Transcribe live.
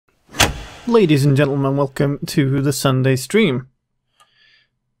Ladies and gentlemen, welcome to the Sunday stream.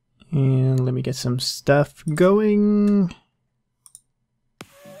 And let me get some stuff going.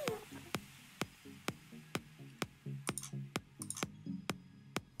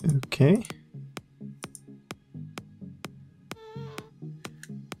 Okay.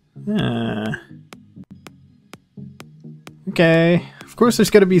 Okay. Of course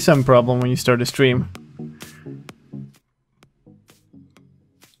there's gotta be some problem when you start a stream.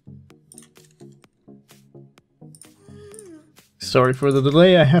 Sorry for the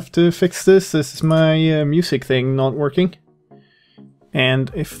delay, I have to fix this. This is my music thing not working. And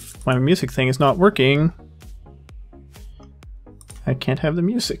if my music thing is not working, I can't have the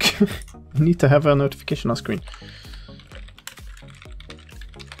music. I need to have a notification on screen.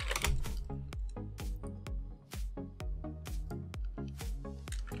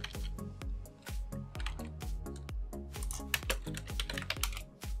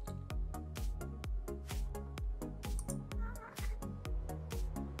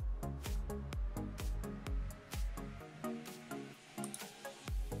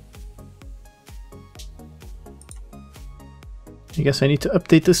 I guess I need to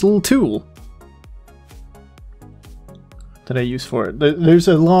update this little tool that I use for it. There's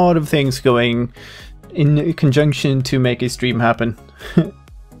a lot of things going in conjunction to make a stream happen.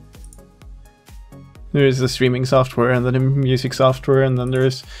 There's the streaming software, and then the music software, and then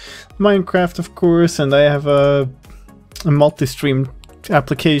there's Minecraft, of course, and I have a multi-stream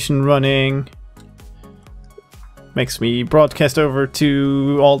application running. Makes me broadcast over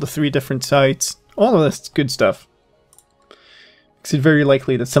to all the 3 different sites. All of this good stuff. Makes it very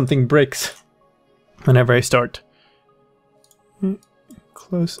likely that something breaks whenever I start.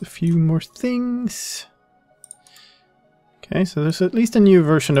 Close a few more things. Okay, so there's at least a new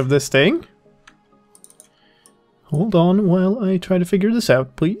version of this thing. Hold on while I try to figure this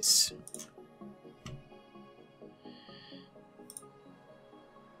out, please.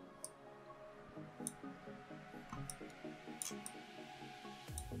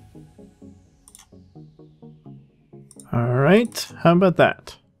 Alright, how about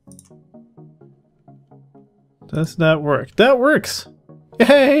that? Does that work? That works!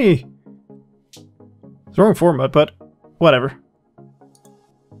 Yay! It's the wrong format, but whatever.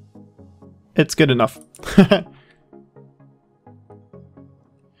 It's good enough.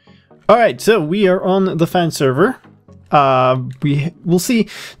 Alright, so we are on the fan server. We'll see.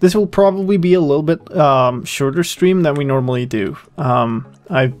 This will probably be a little bit shorter stream than we normally do.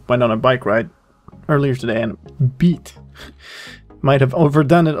 I went on a bike ride earlier today and beat. Might have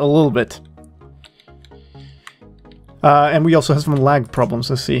overdone it a little bit. And we also have some lag problems,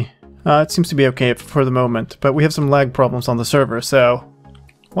 let's see. It seems to be okay for the moment, but we have some lag problems on the server, so...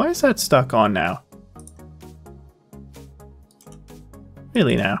 Why is that stuck on now?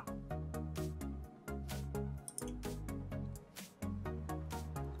 Really now?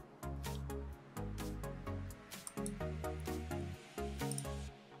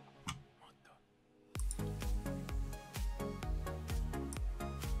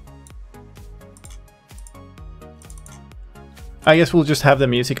 I guess we'll just have the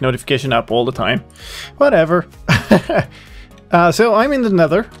music notification up all the time. Whatever. So I'm in the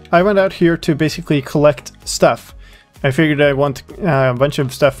Nether. I went out here to basically collect stuff. I figured I want a bunch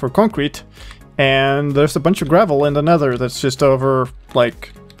of stuff for concrete, and there's a bunch of gravel in the Nether that's just over,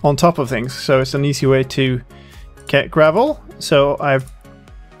 like, on top of things. So it's an easy way to get gravel. So I've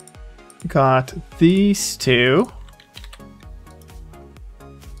got these two.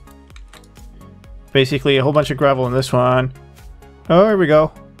 Basically a whole bunch of gravel in this one. Oh, here we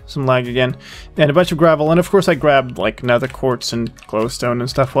go. Some lag again. And a bunch of gravel. And of course I grabbed like nether quartz and glowstone and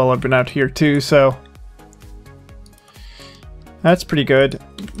stuff while I've been out here too, so... That's pretty good.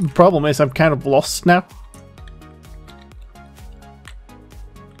 The problem is I'm kind of lost now.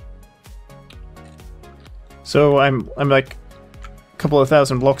 So I'm like a couple of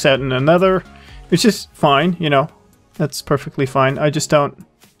thousand blocks out in another, which is fine, you know. That's perfectly fine. I just don't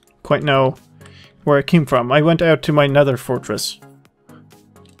quite know where it came from. I went out to my nether fortress.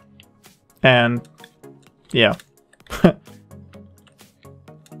 And, yeah.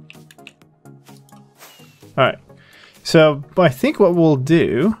 Alright. So, I think what we'll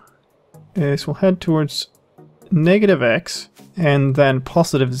do is we'll head towards -x and then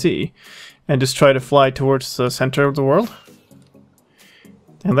 +z and just try to fly towards the center of the world.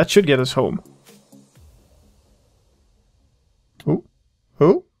 And that should get us home. Oh.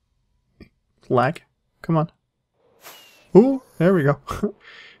 Oh. Lag. Come on. Oh, there we go.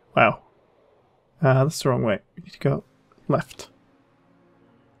 Wow. That's the wrong way. We need to go left.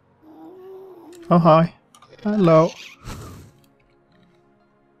 Oh, hi. Hello.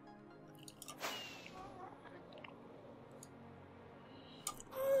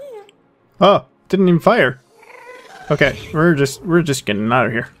 Oh, didn't even fire. Okay, we're just getting out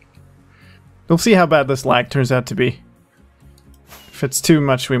of here. We'll see how bad this lag turns out to be. If it's too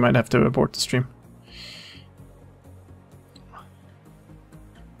much, we might have to abort the stream.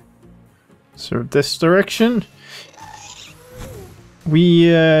 So this direction. We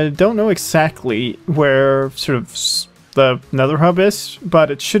don't know exactly where sort of the nether hub is,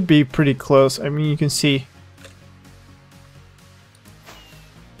 but it should be pretty close. I mean, you can see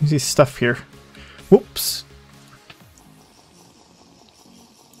stuff here. Whoops.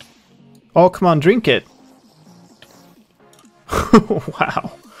 Oh, come on, drink it.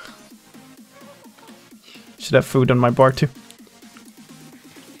 Wow. Should have food on my bar too.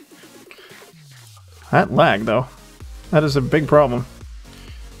 That lag, though. That is a big problem.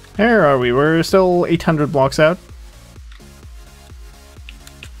 Where are we? We're still 800 blocks out.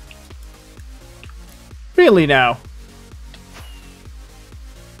 Really now?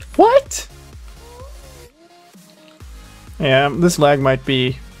 What? Yeah, this lag might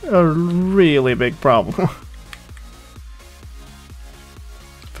be a really big problem.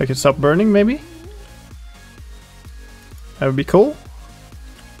 If I could stop burning, maybe? That would be cool.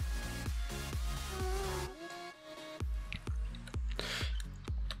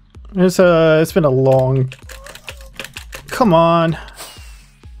 It's been a long... Come on!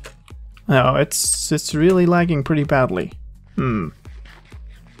 No, it's really lagging pretty badly.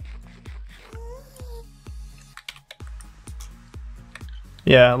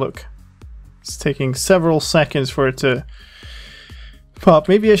 Yeah, look. It's taking several seconds for it to pop.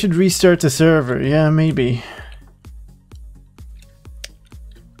 Maybe I should restart the server. Yeah, maybe.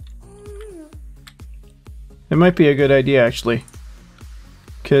 It might be a good idea, actually.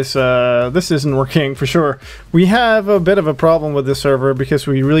 Because this isn't working for sure. We have a bit of a problem with the server because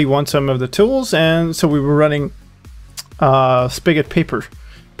we really want some of the tools, and so we were running spigot paper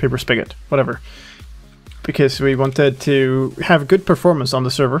spigot, whatever. Because we wanted to have good performance on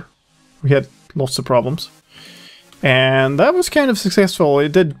the server. We had lots of problems. And that was kind of successful.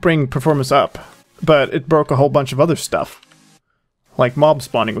 It did bring performance up, but it broke a whole bunch of other stuff. Like mob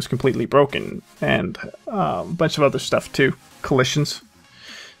spawning was completely broken, and a bunch of other stuff too. Collisions.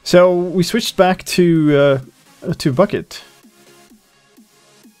 So we switched back to bucket.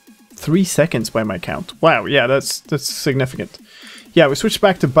 3 seconds by my count. Wow, yeah, that's significant. Yeah, we switched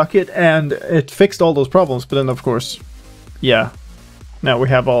back to bucket and it fixed all those problems, but then of course, yeah, now we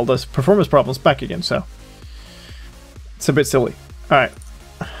have all those performance problems back again, so it's a bit silly. Alright.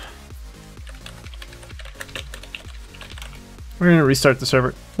 We're gonna restart the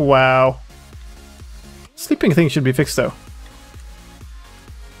server. Wow. Sleeping thing should be fixed though.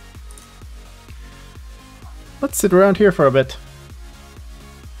 Let's sit around here for a bit.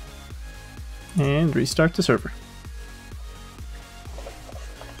 And restart the server.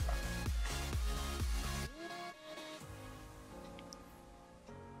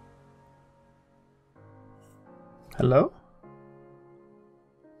 Hello?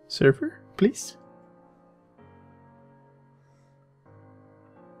 Server, please?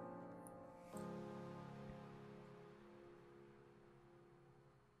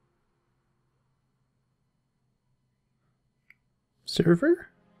 Server?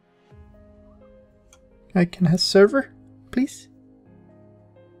 I can have server, please?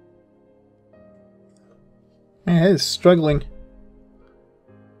 My head is struggling.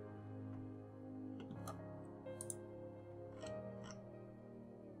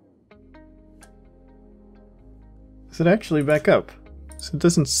 Is it actually back up? So it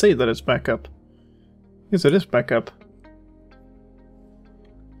doesn't say that it's back up. Yes, it is back up.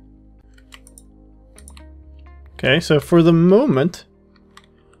 Okay, so for the moment,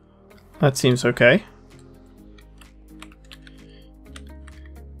 that seems okay.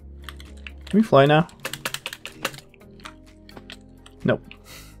 Can we fly now? Nope.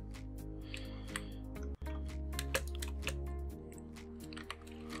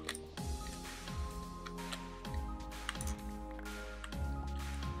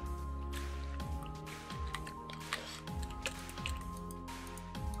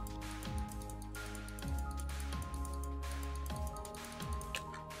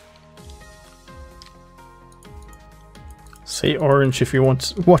 Say orange if you want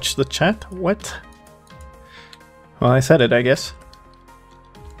to watch the chat. What? Well, I said it, I guess.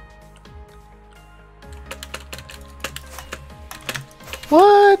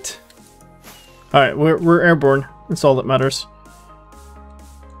 What? Alright, we're airborne. That's all that matters.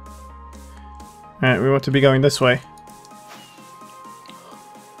 Alright, we want to be going this way.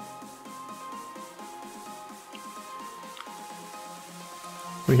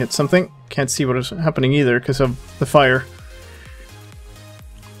 We hit something. Can't see what is happening either because of the fire.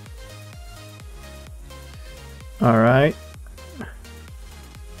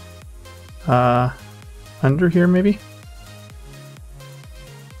 Under here, maybe?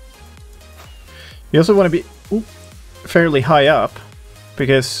 You also want to be fairly high up,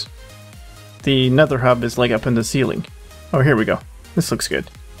 because the nether hub is like up in the ceiling. Oh, here we go. This looks good.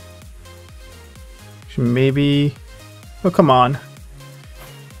 Maybe... Oh, come on.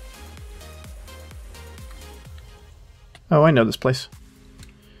 Oh, I know this place.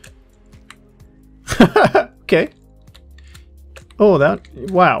 Okay. Oh, that...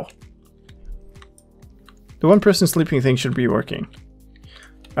 Wow. The one person sleeping thing should be working.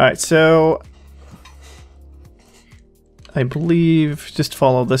 Alright, so... I believe just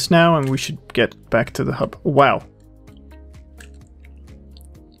follow this now and we should get back to the hub. Wow.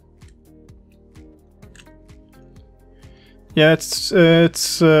 Yeah, it's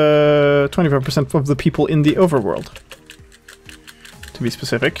 25% of the people in the overworld, to be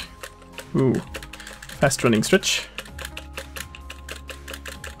specific. Ooh, fast running stretch.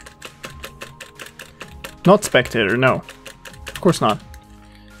 Not spectator, no. Of course not.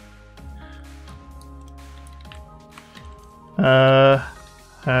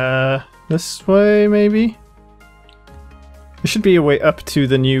 This way, maybe? There should be a way up to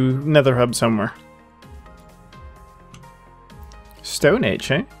the new nether hub somewhere. Stone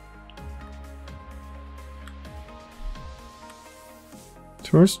Age, eh?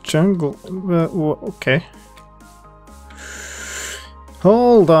 Towards jungle. Okay.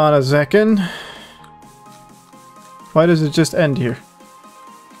 Hold on a second. Why does it just end here?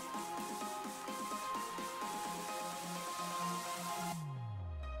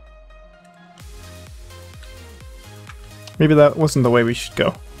 Maybe that wasn't the way we should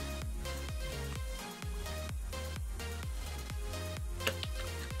go.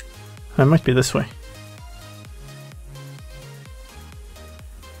 It might be this way.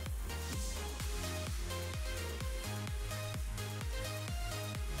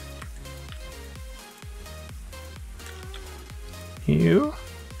 You?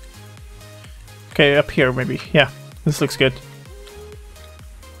 Okay, up here maybe. Yeah, this looks good.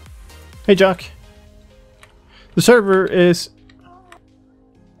 Hey, Jock. The server is...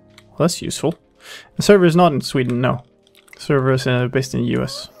 Well, that's useful. The server is not in Sweden, no. The server is based in the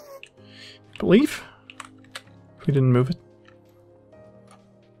US. I believe. We didn't move it.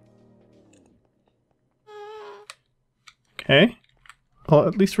 Okay. Well,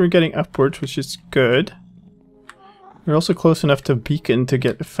 at least we're getting upwards, which is good. We're also close enough to beacon to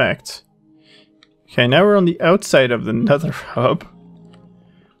get effects. Okay, now we're on the outside of the nether hub.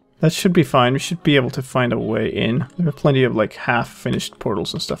 That should be fine. We should be able to find a way in. There are plenty of like half-finished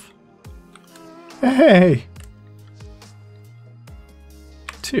portals and stuff. Hey!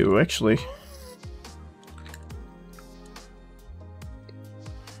 Two, actually.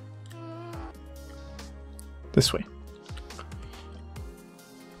 This way.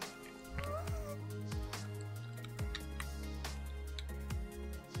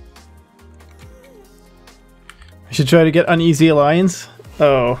 I should try to get uneasy alliance.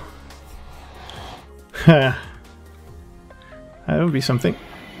 Oh. That would be something.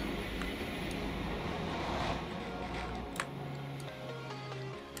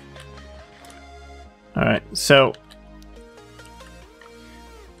 Alright, so...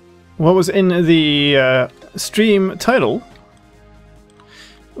 What was in the stream title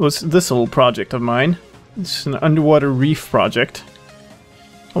was this little project of mine. It's an underwater reef project.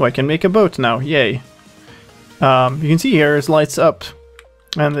 Oh, I can make a boat now, yay. You can see here it lights up,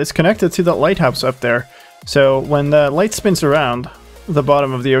 and it's connected to that lighthouse up there. So when the light spins around, the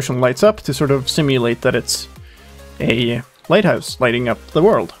bottom of the ocean lights up to sort of simulate that it's a lighthouse lighting up the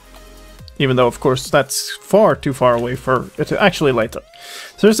world. Even though, of course, that's far too far away for it to actually light up.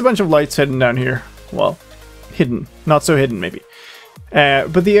 So there's a bunch of lights hidden down here. Well, hidden. Not so hidden, maybe.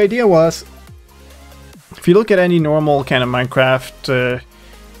 But the idea was, if you look at any normal kind of Minecraft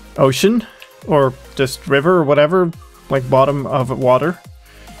ocean, or just river or whatever, like bottom of water,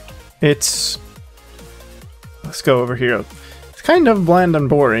 it's... Let's go over here. It's kind of bland and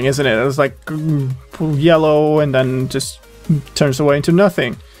boring, isn't it? It's like yellow and then just turns away into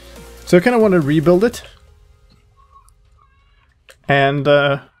nothing. So I kind of want to rebuild it and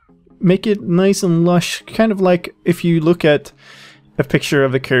make it nice and lush, kind of like if you look at a picture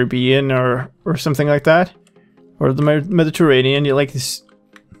of the Caribbean or something like that, or the Mediterranean. You like this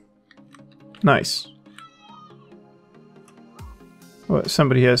nice. What?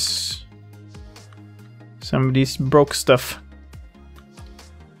 Somebody's broke stuff.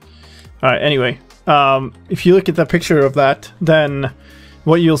 Alright, anyway, if you look at the picture of that, then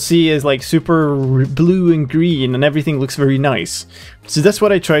what you'll see is like super blue and green and everything looks very nice. So that's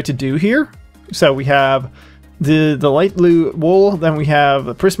what I try to do here. So we have the light blue wool, then we have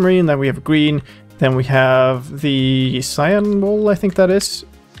the prismarine, then we have green, then we have the cyan wool, I think that is.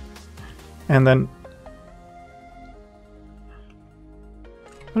 And then...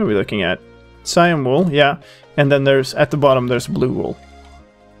 what are we looking at? Cyan wool, yeah. And then there's, at the bottom, there's blue wool.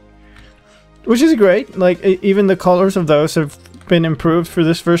 Which is great. Like, even the colors of those have been improved for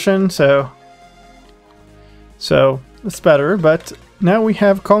this version, so it's better. But now we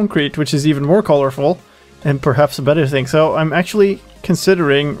have concrete, which is even more colorful and perhaps a better thing. So I'm actually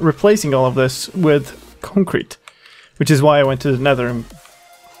considering replacing all of this with concrete, which is why I went to the Nether and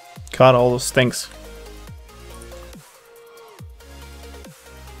got all those things.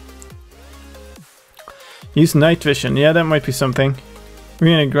 Use night vision. Yeah, that might be something. We're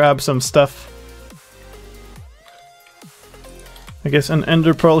gonna grab some stuff. I guess an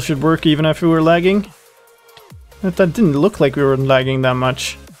ender pearl should work even if we were lagging. That didn't look like we were lagging that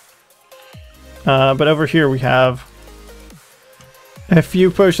much. But over here we have a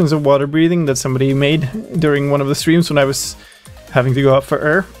few potions of water breathing that somebody made during one of the streams when I was having to go up for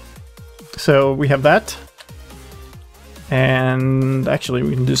air. So we have that. And actually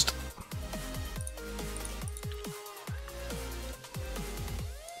we can just...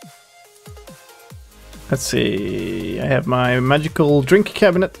 let's see, I have my magical drink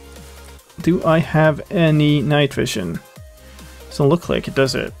cabinet. Do I have any night vision? Doesn't look like it,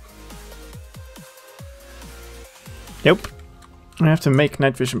 does it? Nope. I have to make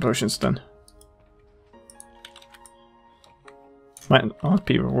night vision potions then. Might not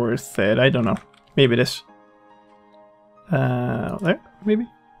be worth it, I don't know. Maybe it is. There, maybe?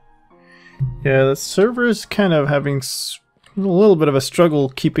 Yeah, the server is kind of having a little bit of a struggle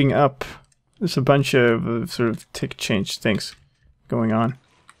keeping up. There's a bunch of sort of tick change things going on.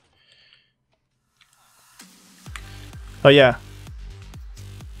 Oh yeah.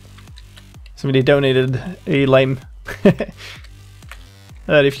 Somebody donated a lime.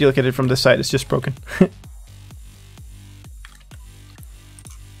 That if you look at it from this side, it's just broken.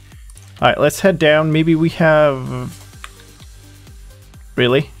 Alright, let's head down. Maybe we have...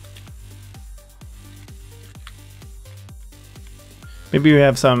 really? Maybe we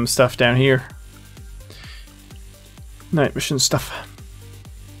have some stuff down here. Night vision stuff.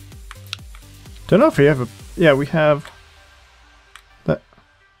 Don't know if we have a... yeah, we have... that.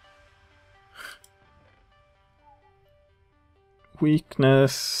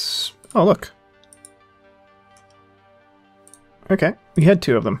 Weakness... oh, look. Okay, we had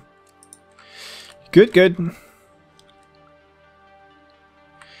 2 of them. Good, good.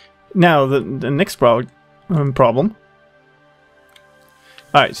 Now, the next problem.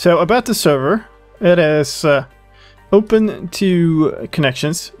 Alright, so about the server, it is open to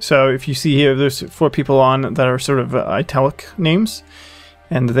connections. So if you see here, there's 4 people on that are sort of italic names,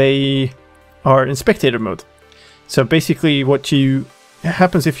 and they are in spectator mode. So basically what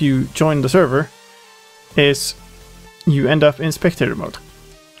happens if you join the server is you end up in spectator mode.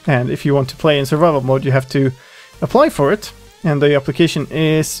 And if you want to play in survival mode, you have to apply for it, and the application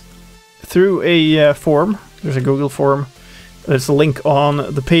is through a form. There's a Google form. There's a link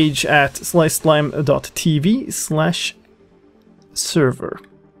on the page at slicedlime.tv/server.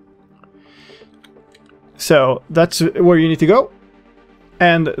 So that's where you need to go.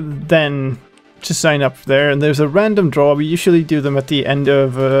 And then just sign up there. And there's a random draw. We usually do them at the end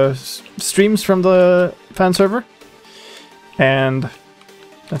of streams from the fan server. And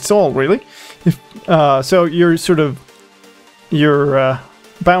that's all, really. So you're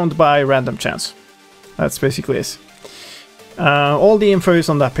bound by random chance. That's basically it. All the info is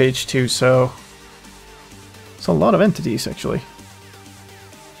on that page too, so it's a lot of entities actually.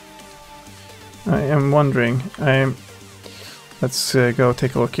 I am wondering. Let's go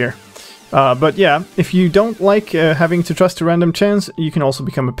take a look here. But yeah, if you don't like having to trust a random chance, you can also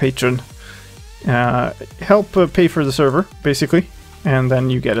become a patron. Help pay for the server, basically, and then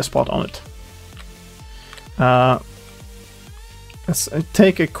you get a spot on it. Let's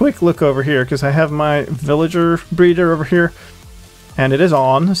take a quick look over here, because I have my villager breeder over here, and it is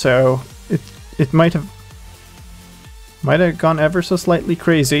on, so it might have gone ever so slightly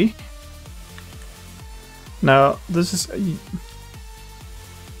crazy. Now, this is...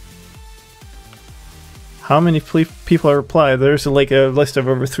 how many people are applied? There's like a list of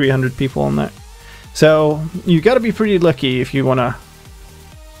over 300 people on that. So, you gotta be pretty lucky if you wanna...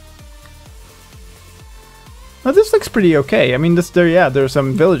 Now, this looks pretty okay. I mean, there are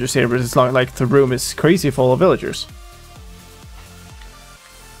some villagers here, but it's not like the room is crazy full of villagers.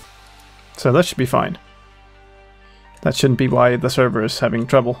 So that should be fine. That shouldn't be why the server is having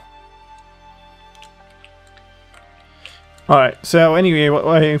trouble. Alright, so anyway, what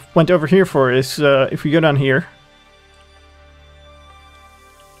I went over here for is, if we go down here,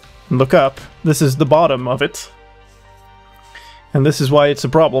 and look up, this is the bottom of it. And this is why it's a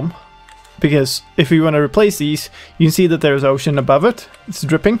problem. Because if we want to replace these, you can see that there's ocean above it. It's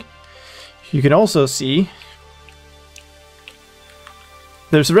dripping. You can also see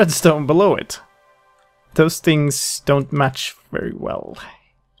there's redstone below it. Those things don't match very well.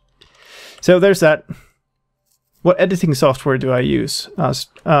 So there's that. What editing software do I use?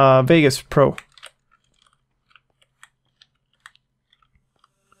 Vegas Pro.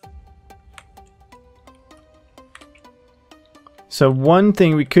 So one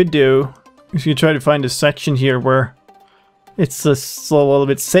thing we could do is you try to find a section here where it's just a little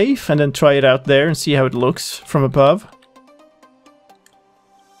bit safe, and then try it out there and see how it looks from above.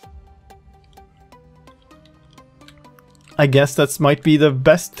 I guess that might be the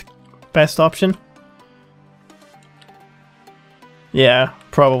best option. Yeah,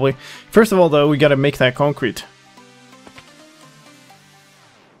 probably. First of all, though, we gotta make that concrete.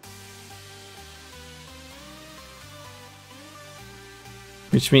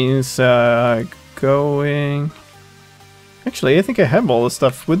 Which means going... Actually, I think I have all the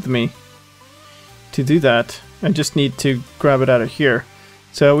stuff with me to do that. I just need to grab it out of here.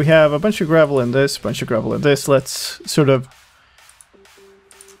 So we have a bunch of gravel in this, a bunch of gravel in this. Let's sort of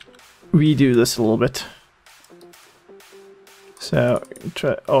redo this a little bit. So,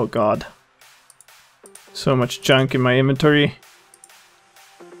 try... Oh god. So much junk in my inventory.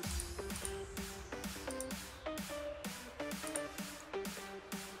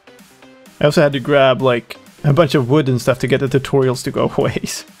 I also had to grab, like, a bunch of wood and stuff to get the tutorials to go away.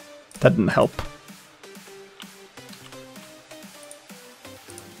 That didn't help.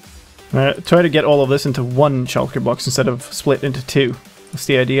 Try to get all of this into one shulker box instead of split into two. That's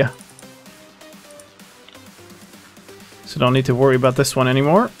the idea. So don't need to worry about this one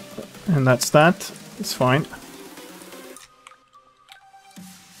anymore. And that's that. It's fine.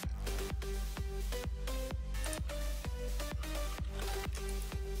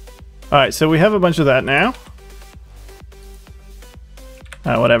 Alright, so we have a bunch of that now.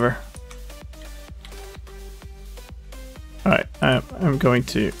 Whatever. Alright, I'm going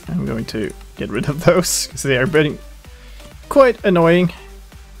to get rid of those because they are getting quite annoying.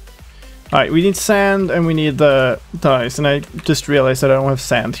 Alright, we need sand and we need the dyes, and I just realized that I don't have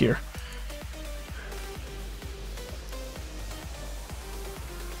sand here.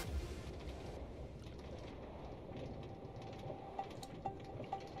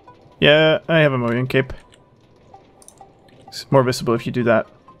 Yeah, I have a mowing cape. It's more visible if you do that.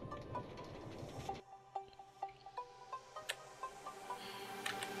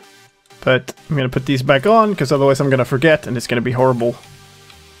 But I'm gonna put these back on, because otherwise I'm gonna forget and it's gonna be horrible.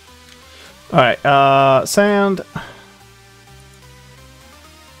 Alright, sand.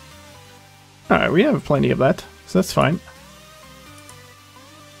 Alright, we have plenty of that, so that's fine.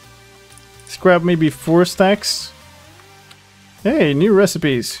 Let's grab maybe 4 stacks. Hey, new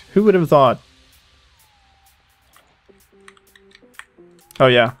recipes. Who would have thought? Oh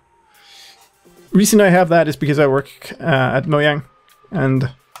yeah. Reason I have that is because I work at Mojang,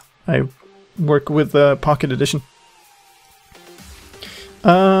 and I work with the Pocket Edition.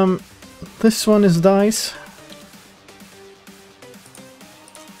 This one is dice.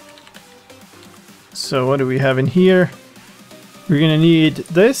 So what do we have in here? We're gonna need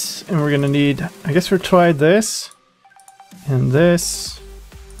this, and we're gonna need... I guess we'll try this. And this.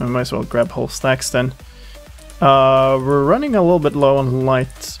 I might as well grab whole stacks then. We're running a little bit low on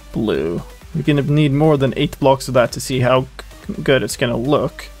light blue. We're gonna need more than 8 blocks of that to see how good it's gonna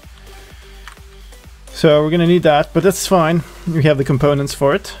look. So we're gonna need that, but that's fine. We have the components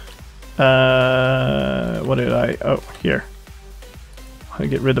for it. What did I... Oh, here. I'll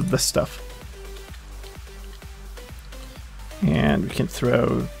get rid of this stuff. And we can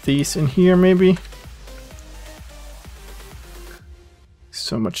throw these in here maybe.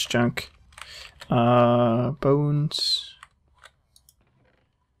 So much junk. Bones.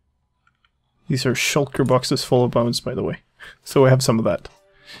 These are shulker boxes full of bones, by the way. So I have some of that.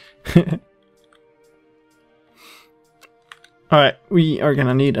 Alright, we are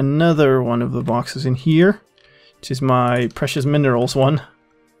gonna need another one of the boxes in here, which is my precious minerals one,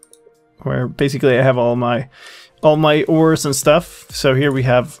 where basically I have all my ores and stuff. So here we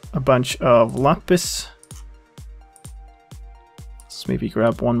have a bunch of lapis. Let's maybe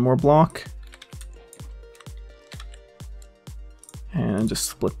grab one more block and just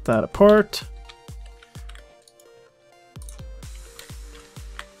split that apart.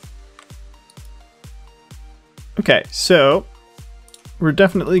 Okay, so we're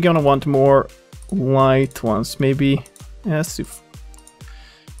definitely gonna want more light ones. Maybe Yeah, let's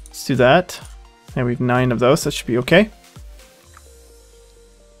do that. And we have 9 of those. That should be okay.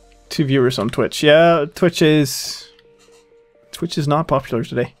 2 viewers on Twitch. Yeah, Twitch is not popular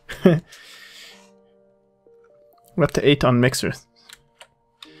today. We're up to 8 on Mixer.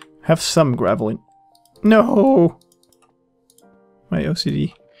 Have some gravel in. No! My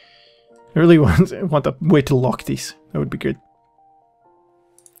OCD. I really want a way to lock these. That would be good.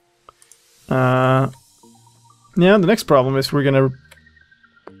 Yeah, the next problem is we're gonna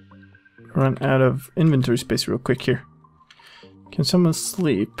run out of inventory space real quick here. Can someone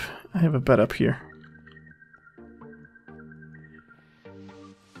sleep? I have a bed up here.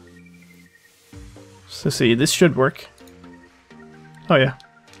 So see, this should work. Oh yeah.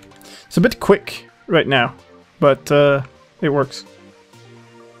 It's a bit quick right now, but it works.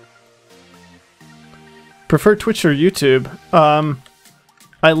 Prefer Twitch or YouTube?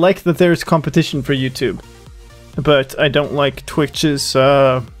 I like that there's competition for YouTube, but I don't like Twitch's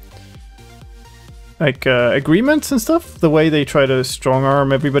agreements and stuff. The way they try to strong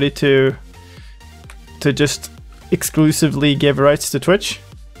arm everybody to just exclusively give rights to Twitch.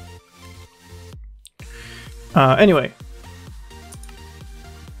 Anyway.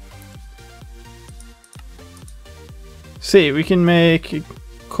 See, we can make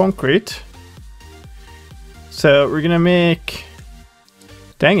concrete. So we're gonna make...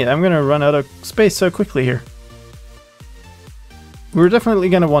 Dang it, I'm gonna run out of space so quickly here. We're definitely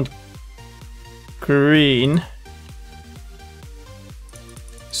gonna want green.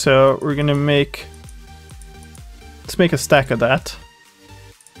 So we're gonna make... Let's make a stack of that.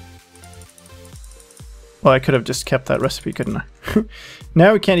 Well, I could have just kept that recipe, couldn't I?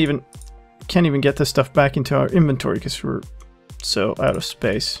 Now we can't even get this stuff back into our inventory because we're so out of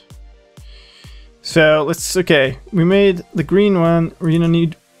space. So let's, okay, we made the green one. We're gonna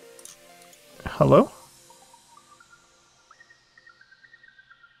need, hello?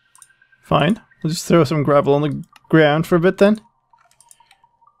 Fine, we'll just throw some gravel on the ground for a bit then.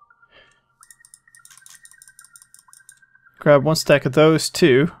 Grab 1 stack of those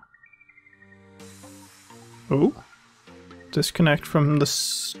too. Oh. Disconnect from the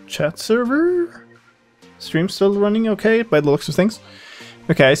chat server. Stream's still running okay by the looks of things.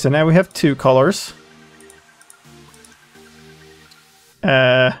 Okay, so now we have 2 colors.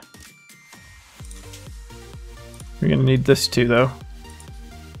 We're gonna need this too, though.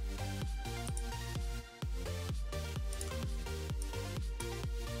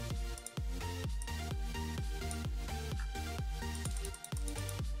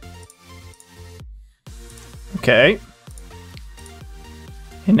 Okay.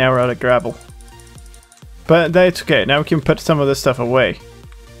 And now we're out of gravel. But that's okay, now we can put some of this stuff away.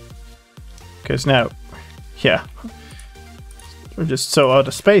 Because now, yeah, we're just so out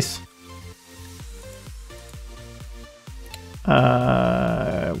of space.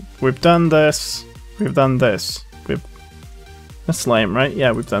 We've done this, we've done this. That's lame, right?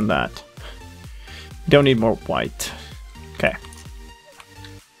 Yeah, we've done that. We don't need more white. Okay.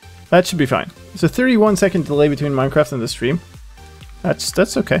 That should be fine. There's a 31-second delay between Minecraft and the stream.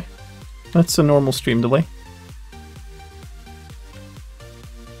 That's okay. That's a normal stream delay.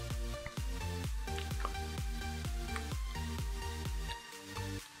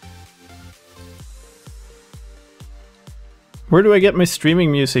 Where do I get my streaming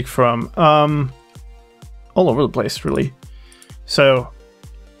music from? All over the place, really. So,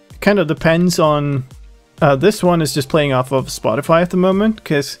 it kind of depends on... this one is just playing off of Spotify at the moment,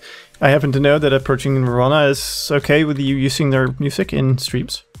 because I happen to know that Approaching Nirvana is okay with you using their music in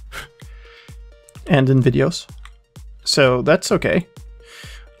streams. And in videos. So, that's okay.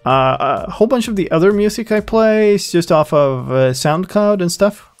 A whole bunch of the other music I play is just off of SoundCloud and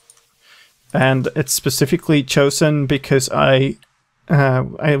stuff. And it's specifically chosen because I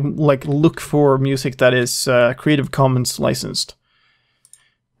like look for music that is Creative Commons licensed,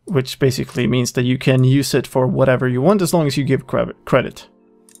 which basically means that you can use it for whatever you want as long as you give credit.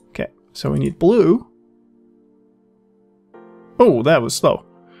 Okay, so we need blue. Oh, that was slow.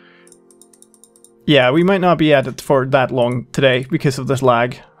 Yeah, we might not be at it for that long today because of this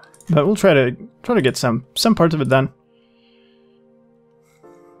lag, but we'll try to get some parts of it done.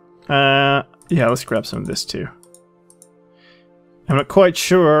 Yeah, let's grab some of this too. I'm not quite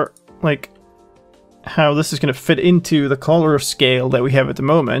sure, like, how this is going to fit into the color scale that we have at the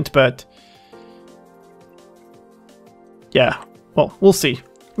moment, but... yeah, well, we'll see.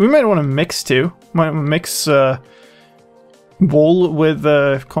 We might want to mix too. Might mix wool with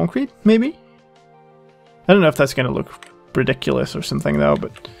concrete, maybe? I don't know if that's going to look ridiculous or something though,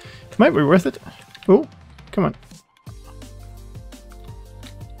 but it might be worth it. Oh, come on.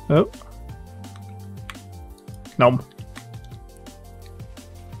 Oh. Nom.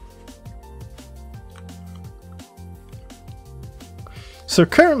 So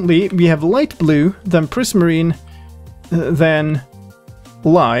currently we have light blue, then prismarine, then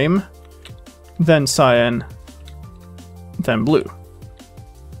lime, then cyan, then blue.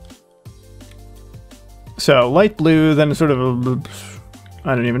 So light blue, then sort of a,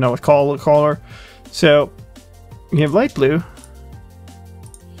 I don't even know what color. So we have light blue,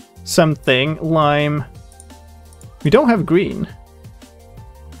 something, lime. We don't have green.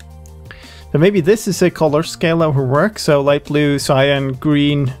 So maybe this is a color scale that will work. So light blue, cyan,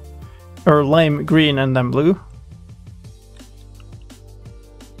 green, or lime, green, and then blue.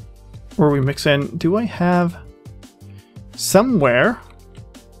 Or we mix in, do I have somewhere?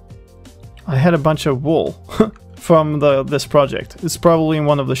 I had a bunch of wool from this project. It's probably in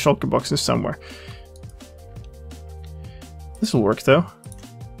one of the shulker boxes somewhere. This will work though.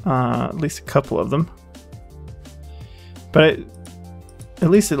 At least a couple of them. But at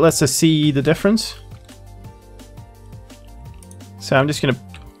least it lets us see the difference. So I'm just gonna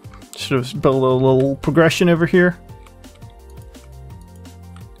sort of build a little progression over here.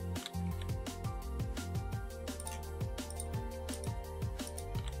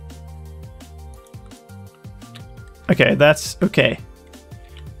 Okay, that's okay.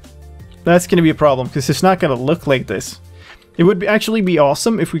 That's gonna be a problem because it's not gonna look like this. It would actually be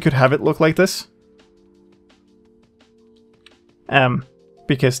awesome if we could have it look like this.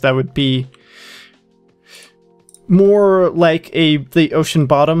 Because that would be more like the ocean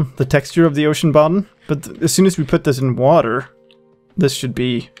bottom, the texture of the ocean bottom. But as soon as we put this in water, this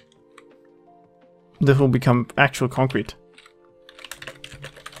will become actual concrete.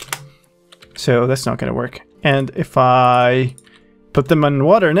 So that's not gonna work. And if I put them in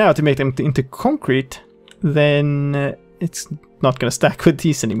water now to make them into concrete, then it's not gonna stack with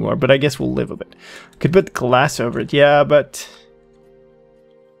these anymore, but I guess we'll live with it. Could put glass over it, yeah, but...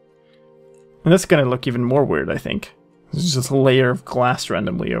 And that's gonna look even more weird, I think. There's just a layer of glass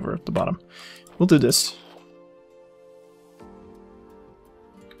randomly over at the bottom. We'll do this.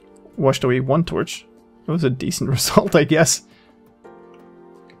 Washed away one torch. That was a decent result, I guess.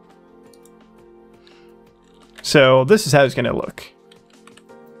 So this is how it's gonna look.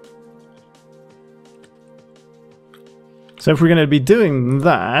 So if we're gonna be doing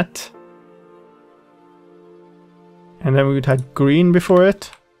that, and then we would have green before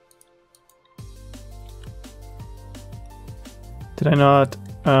it. Did I not?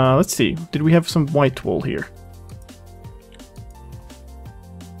 Let's see. Did we have some white wool here?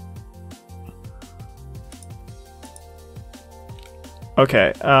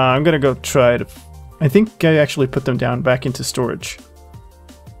 Okay, I'm gonna go try to... I think I actually put them down back into storage.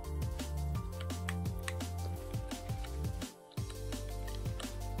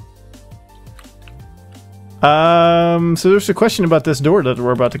 So there's a question about this door that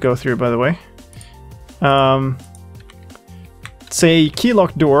we're about to go through, by the way. It's a key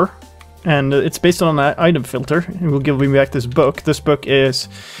lock door, and it's based on an item filter. It will give me back this book. This book is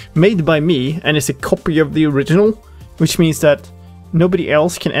made by me, and it's a copy of the original, which means that nobody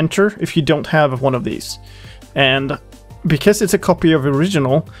else can enter if you don't have one of these. And because it's a copy of the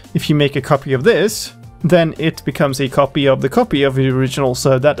original, if you make a copy of this, then it becomes a copy of the original,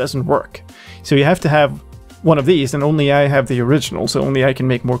 so that doesn't work. So you have to have one of these, and only I have the original, so only I can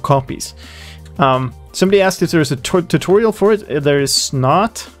make more copies. Somebody asked if there's a tutorial for it. There is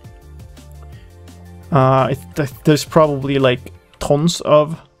not. There's probably like tons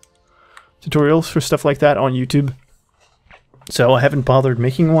of tutorials for stuff like that on YouTube. So I haven't bothered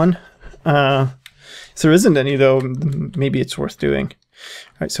making one. If there isn't any though, maybe it's worth doing.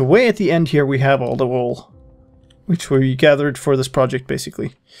 Alright, so way at the end here we have all the wool, which we gathered for this project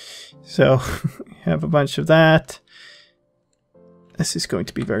basically. So we have a bunch of that. This is going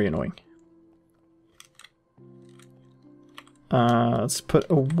to be very annoying. Let's put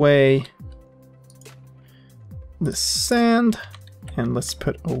away this sand, and let's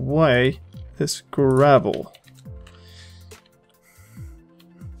put away this gravel.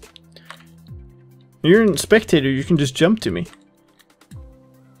 You're a spectator, you can just jump to me.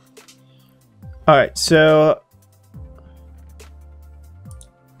 Alright, so...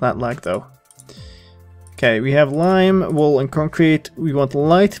 that lag though. Okay, we have lime, wool, and concrete. We want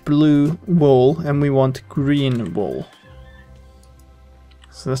light blue wool, and we want green wool.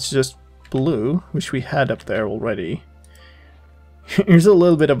 So that's just blue, which we had up there already. Here's a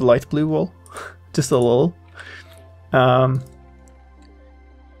little bit of light blue wool. Just a little.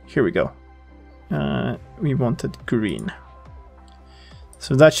 Here we go. We wanted green.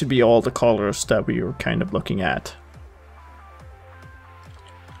 So that should be all the colors that we were kind of looking at.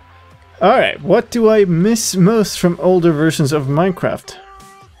 Alright, what do I miss most from older versions of Minecraft?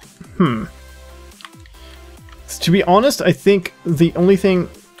 To be honest, I think the only thing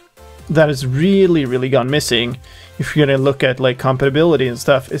that has really gone missing, if you're gonna look at like compatibility and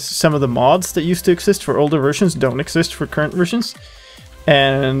stuff, is some of the mods that used to exist for older versions don't exist for current versions.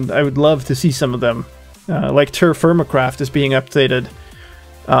 And I would love to see some of them. Like Terraformacraft is being updated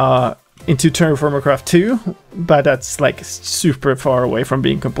into Terraformacraft 2, but that's like super far away from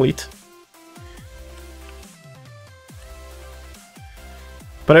being complete.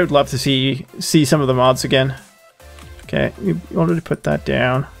 But I would love to see some of the mods again. Okay, we already put that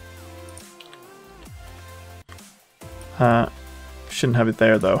down. Shouldn't have it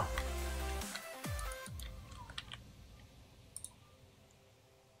there though.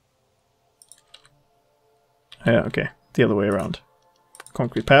 Yeah, okay, the other way around.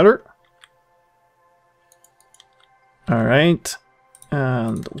 Concrete powder. Alright,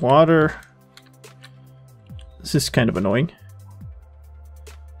 and water. This is kind of annoying.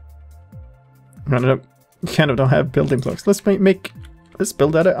 I kind of don't have building blocks. Let's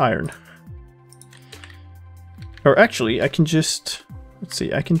build out of iron. Or actually, I can just, let's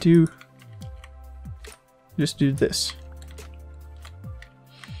see, I can just do this.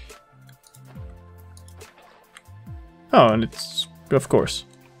 Oh, and it's, of course.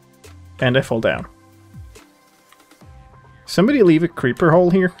 And I fall down. Somebody leave a creeper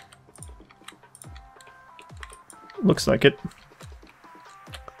hole here? Looks like it.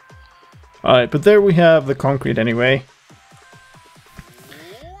 Alright, but there we have the concrete anyway.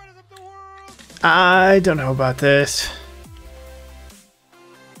 I don't know about this.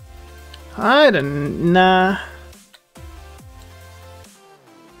 Nah.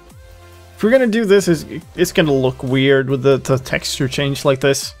 If we're gonna do this, it's gonna look weird with the texture change like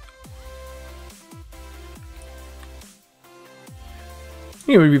this. I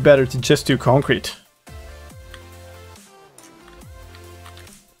think it would be better to just do concrete.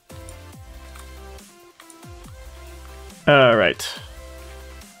 Alright.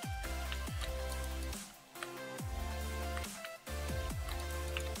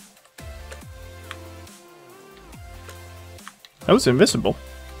 That was invisible.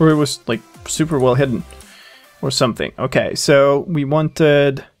 Or it was like super well hidden. Or something. Okay, so we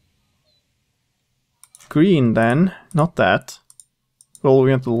wanted green then. Not that. Well,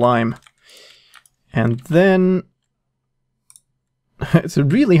 we want the lime. And then it's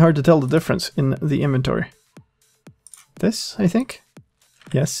really hard to tell the difference in the inventory. This, I think?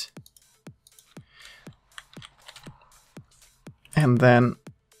 Yes. And then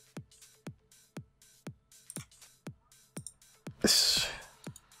this.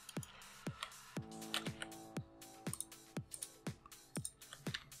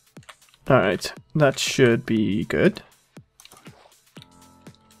 Alright, that should be good.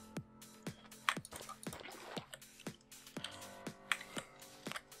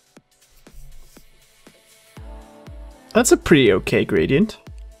 That's a pretty okay gradient.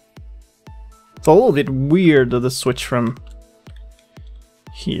 It's a little bit weird the switch from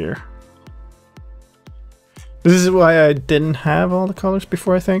here. This is why I didn't have all the colors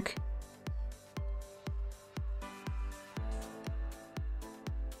before, I think.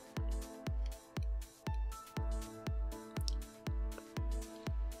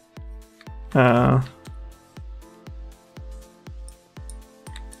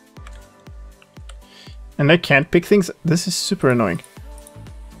 And I can't pick things. This is super annoying.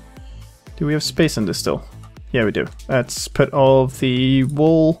 Do we have space in this still? Yeah, we do. Let's put all of the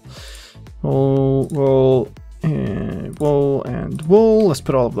wool, wool, and wool. Let's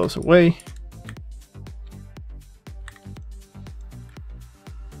put all of those away.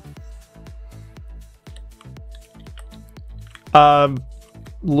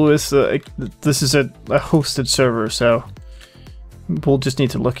 Lewis, this is a hosted server, so we'll just need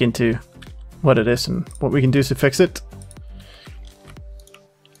to look into what it is and what we can do to fix it.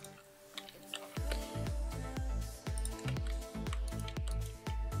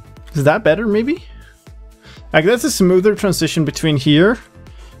 Is that better, maybe? Like, that's a smoother transition between here,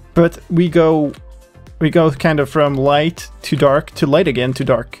 but we go kind of from light to dark to light again to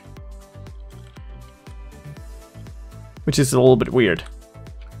dark, which is a little bit weird.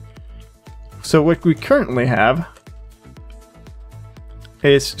 So what we currently have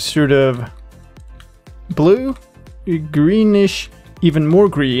is sort of blue, greenish, even more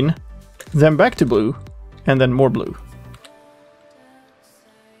green, then back to blue, and then more blue.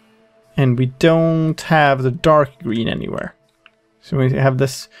 And we don't have the dark green anywhere. So we have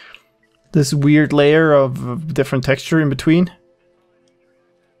this weird layer of different texture in between.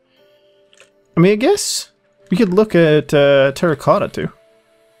 I mean, I guess we could look at terracotta too.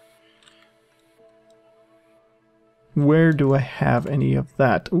 Where do I have any of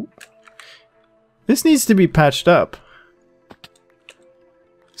that? Ooh. This needs to be patched up.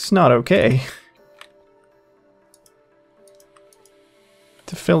 It's not okay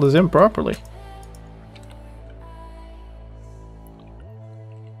to fill this in properly.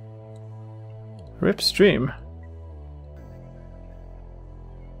 Rip stream.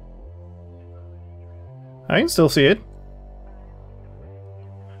 I can still see it.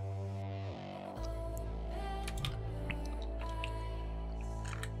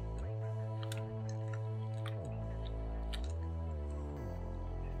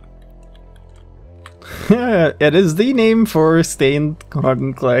 It is the name for stained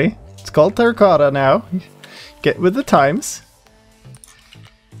hardened clay. It's called terracotta now. Get with the times.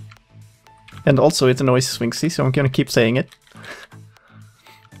 And also it annoys Swinksy, so I'm gonna keep saying it.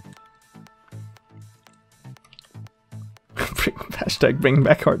 Hashtag bring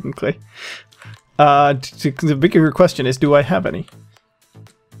back hardened clay. The bigger question is, do I have any?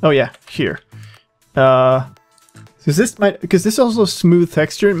 Oh yeah, here. Because this also smooth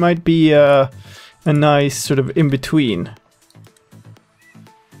texture, it might be a nice sort of in between.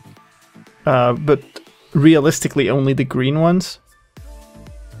 But realistically, only the green ones.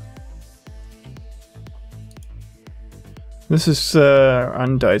 This is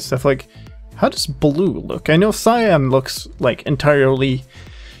undyed stuff. Like, how does blue look? I know cyan looks like entirely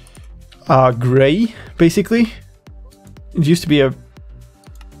gray, basically. It used to be a...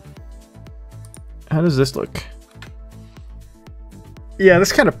 How does this look? Yeah,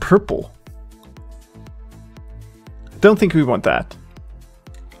 that's kind of purple. Don't think we want that.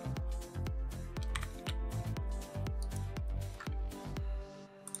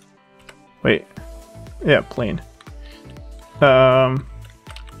 Wait. Yeah, plain. But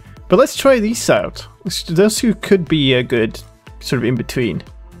let's try these out. Those two could be a good sort of in between.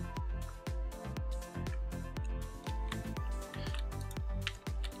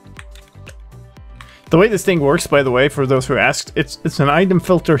 The way this thing works, by the way, for those who asked, it's an item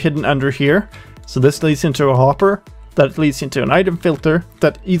filter hidden under here. So this leads into a hopper that leads into an item filter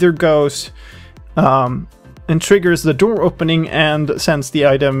that either goes and triggers the door opening and sends the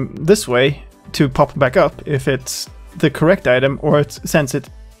item this way to pop back up if it's the correct item, or it sends it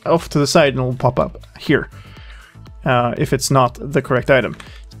off to the side and it'll pop up here if it's not the correct item.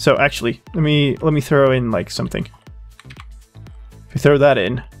 So actually, let me throw in like something. If you throw that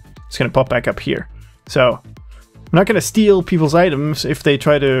in, it's gonna pop back up here. So I'm not gonna steal people's items if they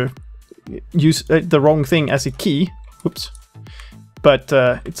try to use the wrong thing as a key. Oops. But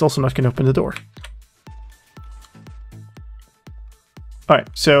it's also not gonna open the door. Alright,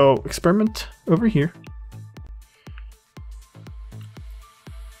 so experiment over here.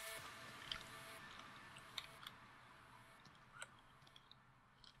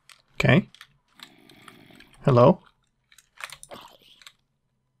 Okay. Hello?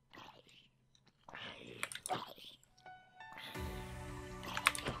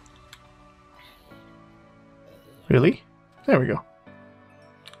 Really? There we go.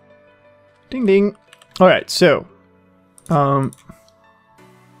 Ding ding. Alright, so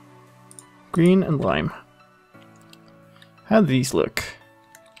green and lime. How do these look?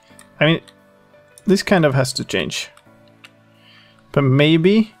 I mean, this kind of has to change. But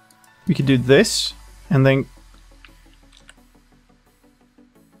maybe we could do this and then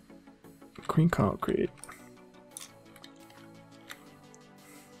green concrete.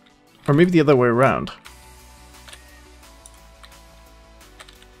 Or maybe the other way around.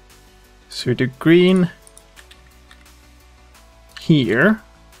 So we do green here.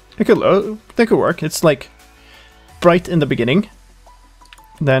 That could work. It's like bright in the beginning.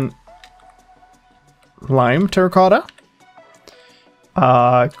 Then lime terracotta.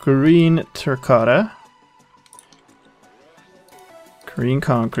 Green terracotta. Green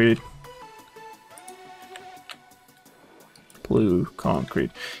concrete. Blue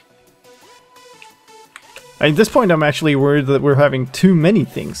concrete. At this point I'm actually worried that we're having too many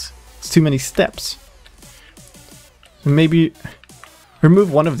things. It's too many steps. So maybe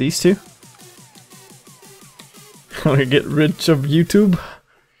remove one of these two. I'm gonna get rid of YouTube.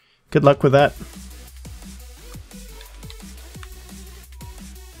 Good luck with that.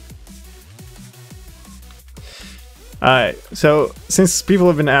 Alright, so since people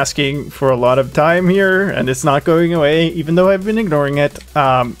have been asking for a lot of time here, and it's not going away, even though I've been ignoring it,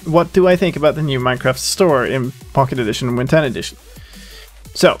 what do I think about the new Minecraft store in Pocket Edition and Win 10 Edition?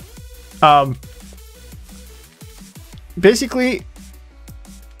 So, basically,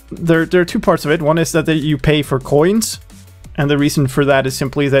 there are two parts of it. One is that you pay for coins, and the reason for that is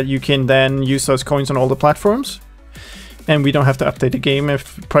simply that you can then use those coins on all the platforms, and we don't have to update the game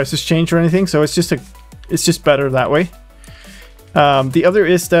if prices change or anything. So it's just better that way. The other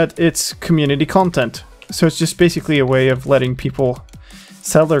is that it's community content. So it's just basically a way of letting people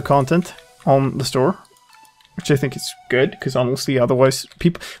sell their content on the store, which I think is good, because honestly, otherwise,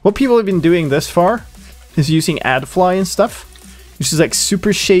 what people have been doing this far is using AdFly and stuff, which is like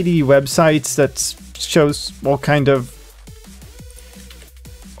super shady websites that shows all kind of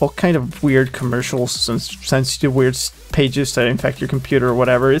weird commercials and sends you to weird pages that infect your computer or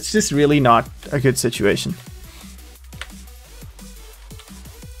whatever. It's just really not a good situation.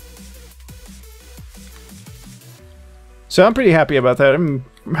 So I'm pretty happy about that. I'm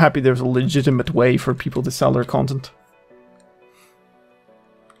happy there's a legitimate way for people to sell their content.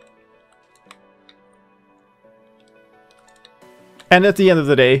 And at the end of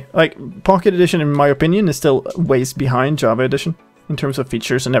the day, like, Pocket Edition, in my opinion, is still ways behind Java Edition in terms of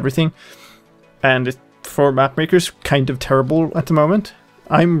features and everything. And for map makers, kind of terrible at the moment.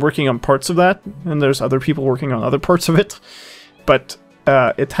 I'm working on parts of that, and there's other people working on other parts of it. But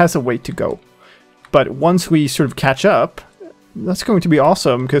it has a way to go. But once we sort of catch up, that's going to be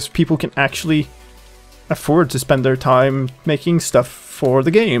awesome, because people can actually afford to spend their time making stuff for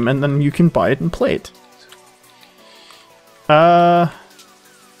the game, and then you can buy it and play it. Kind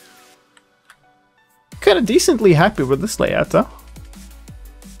of decently happy with this layout, though.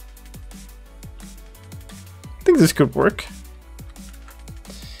 I think this could work.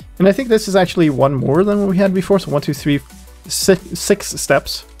 And I think this is actually one more than what we had before, so 1, 2, 3, 6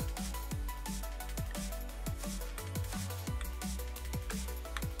 steps.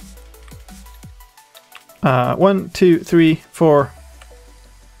 One, 2, 3, 4.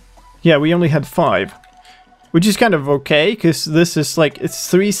 Yeah, we only had 5. Which is kind of okay, because this is like, it's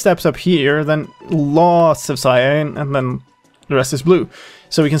 3 steps up here, then lots of cyan, and then the rest is blue.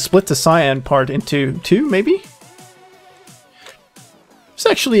 So we can split the cyan part into 2, maybe? It's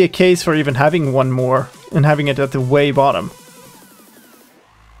actually a case for even having one more, and having it at the way bottom.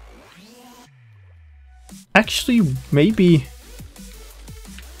 Actually, maybe...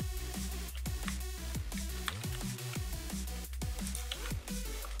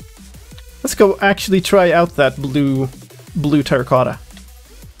 Let's go actually try out that blue terracotta.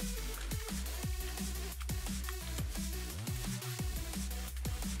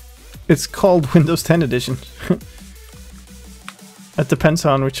 It's called Windows 10 Edition. It depends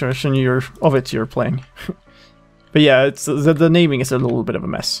on which version you're playing. But yeah, it's the naming is a little bit of a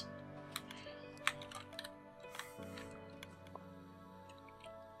mess.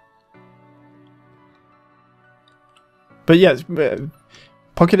 But yeah,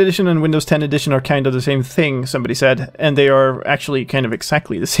 Pocket Edition and Windows 10 Edition are kind of the same thing, somebody said, and they are actually kind of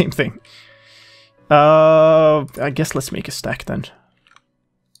exactly the same thing. I guess let's make a stack then.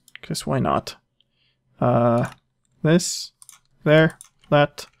 Because why not? This, there,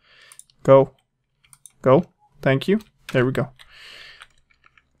 that, go, thank you. There we go.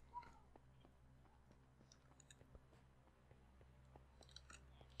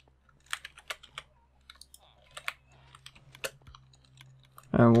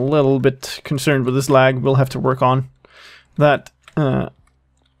 I'm a little bit concerned with this lag. We'll have to work on that.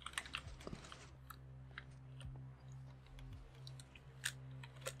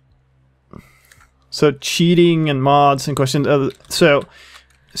 So cheating and mods and questions. So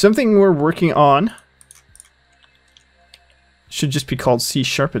something we're working on should just be called C#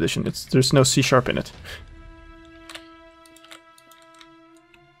 Edition. There's no C# in it.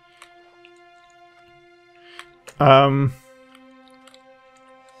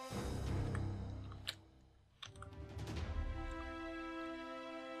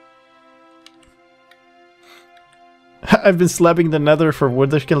 I've been slabbing the nether for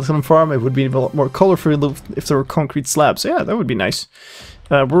Wither Skeleton Farm. It would be a lot more colorful if there were concrete slabs. Yeah, that would be nice.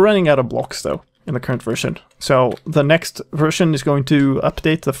 We're running out of blocks, though, in the current version. So the next version is going to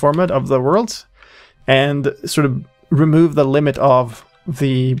update the format of the worlds and sort of remove the limit of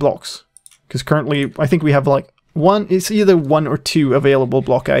the blocks. Because currently, I think we have like it's either 1 or 2 available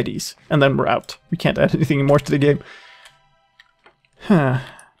block IDs, and then we're out. We can't add anything more to the game. Huh.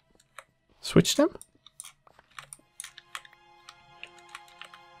 Switch them?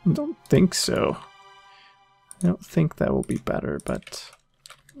 I don't think so. I don't think that will be better, but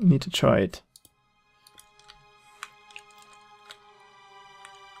I need to try it.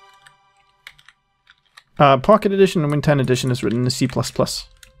 Pocket Edition and Win 10 Edition is written in C++. To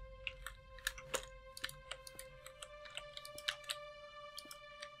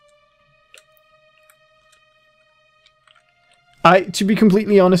be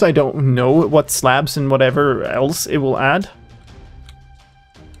completely honest, I don't know what slabs and whatever else it will add.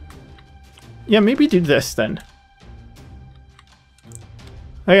 Yeah, maybe do this then.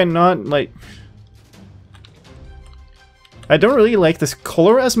 Again, not like... I don't really like this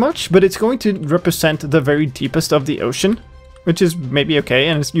color as much, but it's going to represent the very deepest of the ocean, which is maybe okay,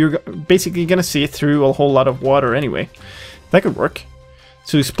 and you're basically going to see it through a whole lot of water anyway. That could work.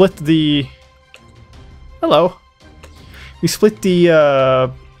 So we split the... Hello. We split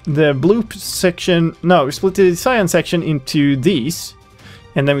the blue section... No, we split the cyan section into these,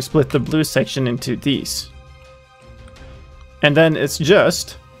 and then we split the blue section into these. And then it's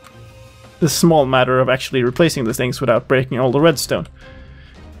just the small matter of actually replacing the things without breaking all the redstone,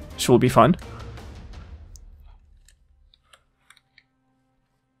 which will be fun.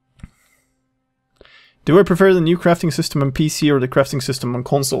 Do I prefer the new crafting system on PC or the crafting system on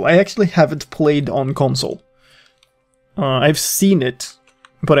console? I actually haven't played on console. I've seen it,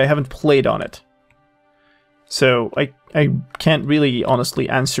 but I haven't played on it. So I can't really honestly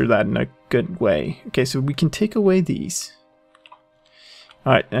answer that in a good way. Okay, so we can take away these.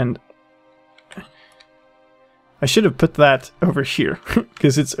 Alright, and I should have put that over here,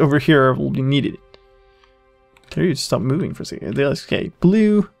 because it's over here we needed it. Can you stop moving for a second? Okay,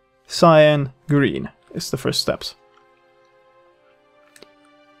 blue, cyan, green is the first steps.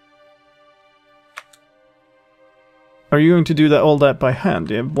 Are you going to do all that by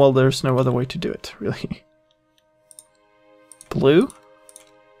hand? Yeah, well, there's no other way to do it, really. Blue,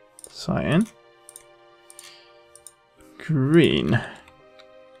 cyan, green.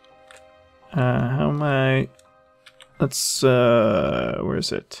 How am I... Let's, where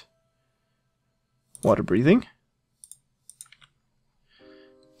is it? Water breathing.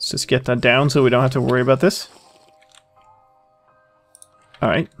 Let's just get that down so we don't have to worry about this.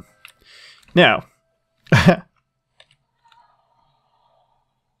 Alright. Now. I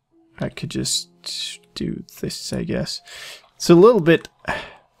could just do this, I guess. It's a little bit...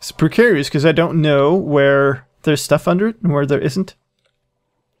 It's precarious because I don't know where there's stuff under it and where there isn't.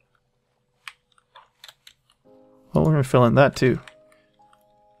 Well, we're going to fill in that too.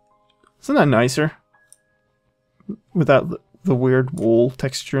 Isn't that nicer? Without the weird wool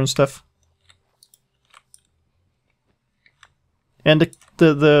texture and stuff. And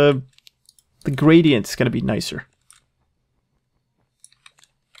the gradient is going to be nicer.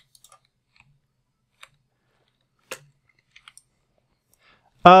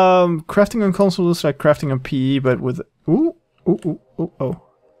 Crafting on console looks like crafting on PE, but with... Oh.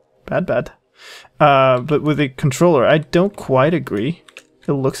 Bad. But with a controller, I don't quite agree.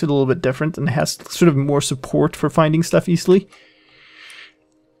 It looks a little bit different and has sort of more support for finding stuff easily.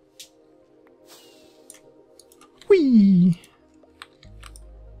 Whee!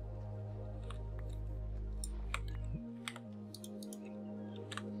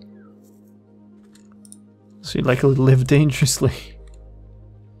 So you'd like to live dangerously.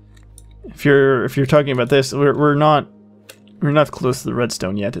 If you're talking about this, we're not close to the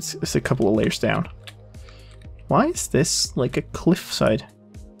redstone yet. It's a couple of layers down. Why is this like a cliffside?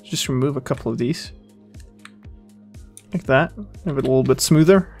 Just remove a couple of these. Like that. Make it a little bit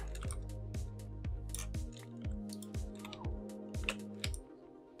smoother.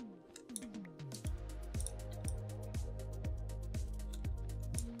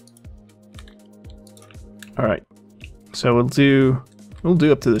 Alright. So we'll do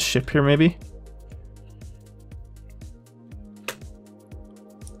up to the ship here maybe.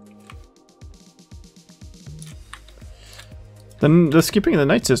 Then the skipping of the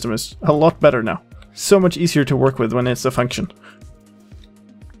night system is a lot better now. So much easier to work with when it's a function.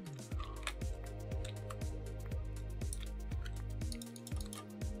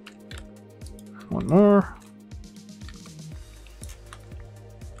 One more.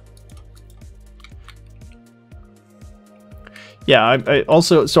 Yeah, I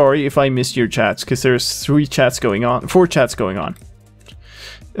also, sorry if I missed your chats, because there's 4 chats going on.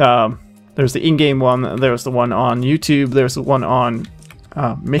 There's the in-game one, there's the one on YouTube, there's the one on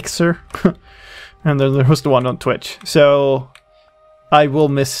Mixer, and then there was the one on Twitch. So I will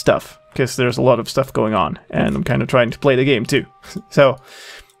miss stuff, because there's a lot of stuff going on, and I'm kind of trying to play the game too. So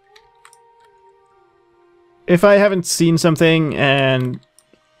if I haven't seen something, and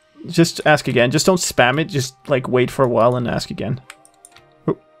just ask again. Just don't spam it, just like wait for a while and ask again.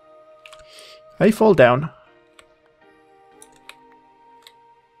 Oh. I fall down.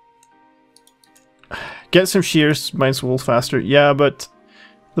 Get some shears, mine's wool faster. Yeah, but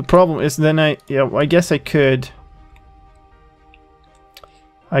the problem is then I guess I could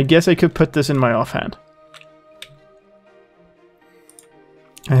put this in my offhand.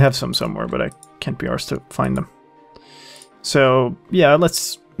 I have some somewhere, but I can't be arsed to find them. So, yeah,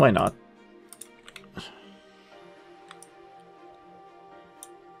 why not?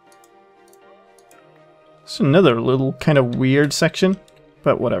 It's another little kind of weird section,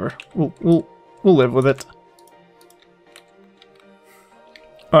 but whatever. We'll live with it.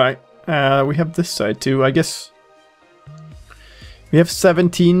 Alright, we have this side too. I guess we have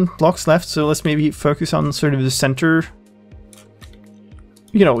 17 blocks left, so let's maybe focus on sort of the center.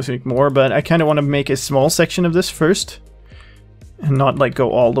 You can always make more, but I kind of want to make a small section of this first. And not like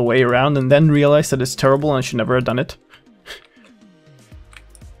go all the way around and then realize that it's terrible and I should never have done it.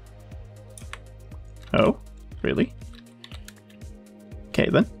 Oh, really? Okay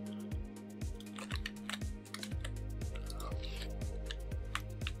then.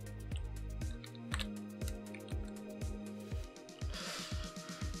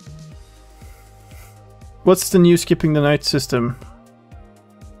 What's the new skipping the night system?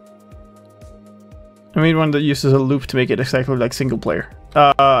 I made one that uses a loop to make it exactly like single player.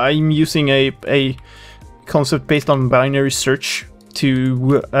 I'm using a concept based on binary search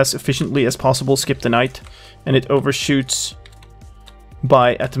to, as efficiently as possible, skip the night. And it overshoots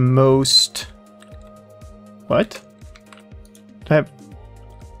by at most... What? I have...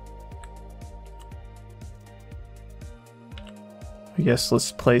 I guess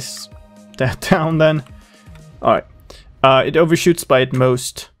let's place that down then. Alright. It overshoots by at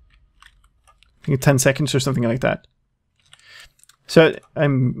most... I think 10 seconds or something like that. So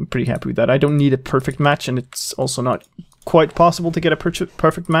I'm pretty happy with that. I don't need a perfect match, and it's also not quite possible to get a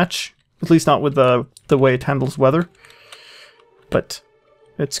perfect match. At least not with the way it handles weather. But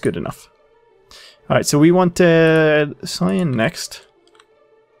it's good enough. Alright, so we want cyan next.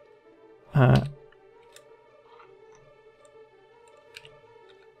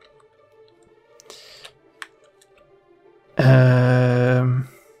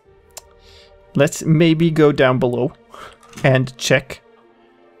 Let's maybe go down below and check.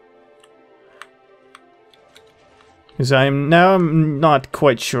 Because I'm not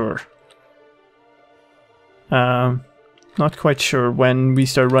quite sure. Not quite sure when we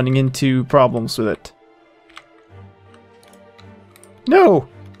start running into problems with it. No!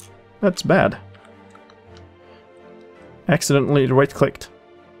 That's bad. Accidentally right-clicked.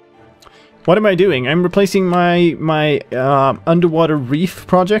 What am I doing? I'm replacing my underwater reef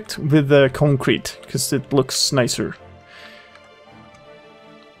project with concrete, because it looks nicer.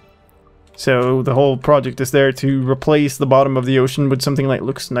 So the whole project is there to replace the bottom of the ocean with something that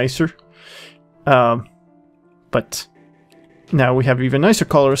looks nicer. But now we have even nicer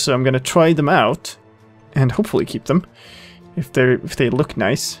colors, so I'm going to try them out and hopefully keep them if they look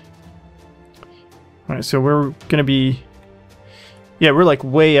nice. Alright, so we're going to be... Yeah, we're like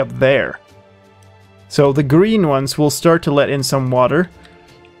way up there. So the green ones will start to let in some water,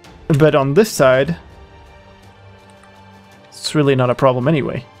 but on this side, it's really not a problem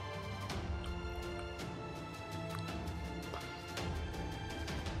anyway.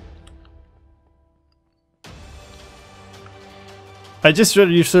 I just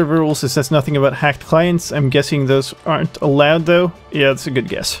read your server rules. It says nothing about hacked clients. I'm guessing those aren't allowed though. Yeah, that's a good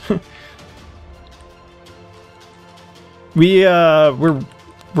guess.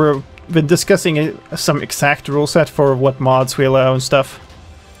 We're been discussing some exact rule set for what mods we allow and stuff.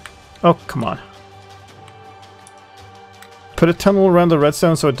 Oh, come on. Put a tunnel around the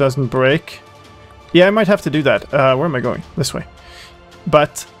redstone so it doesn't break. Yeah, I might have to do that. Where am I going? This way.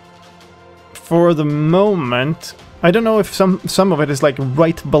 But for the moment, I don't know if some of it is like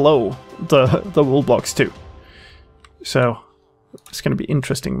right below the wool blocks too. So it's gonna be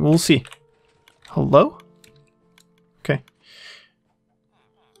interesting. We'll see. Hello? Okay.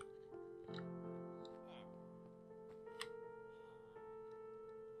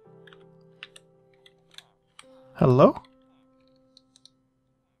 Hello?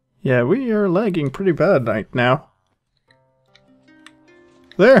 Yeah, we are lagging pretty bad right now.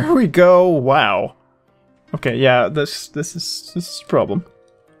 There we go. Wow. Okay, yeah, this is a problem.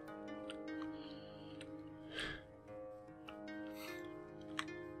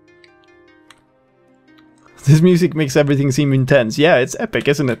 This music makes everything seem intense. Yeah, it's epic,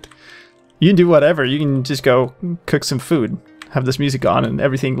 isn't it? You can do whatever. You can just go cook some food, have this music on, and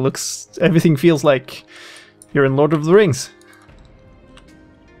everything feels like you're in Lord of the Rings.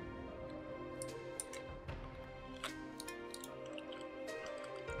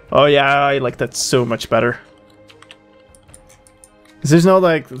 Oh yeah, I like that so much better. There's no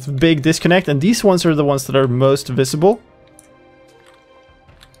like big disconnect, and these ones are the ones that are most visible.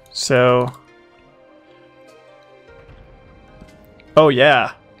 So... Oh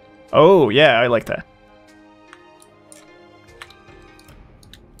yeah. Oh yeah, I like that.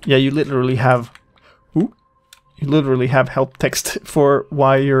 Yeah, you literally have... Ooh. You literally have help text for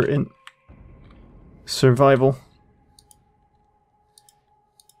why you're in survival.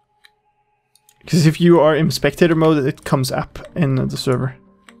 Because if you are in spectator mode, it comes up in the server.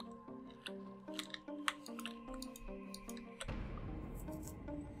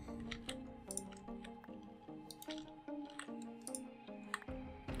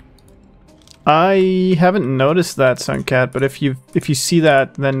 I haven't noticed that, Suncat, but if you see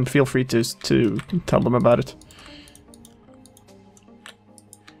that, then feel free to tell them about it.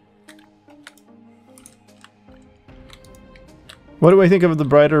 What do I think of the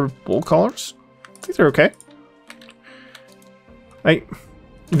brighter wool colors? I think they're okay.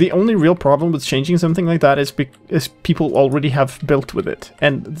 The only real problem with changing something like that is people already have built with it.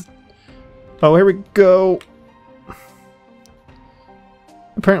 And oh, here we go.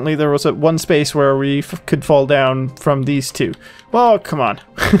 Apparently there was one space where we could fall down from these two. Well, come on.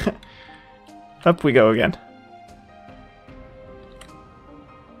 Up we go again.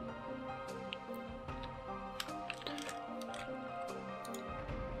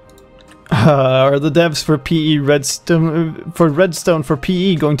 Are the devs for PE Redstone for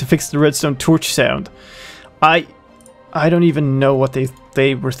PE going to fix the redstone torch sound? I don't even know what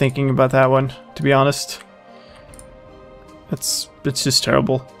they were thinking about that one, to be honest. It's just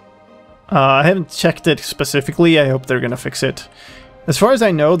terrible. I haven't checked it specifically. I hope they're gonna fix it. As far as I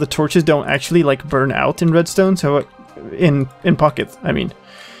know, the torches don't actually like burn out in redstone, so in Pocket, I mean.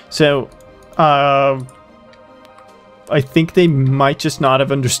 So I think they might just not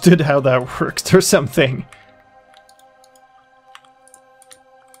have understood how that worked or something.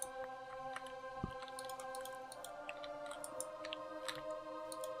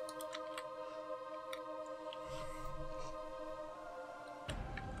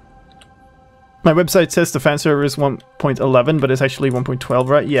 My website says the fan server is 1.11, but it's actually 1.12,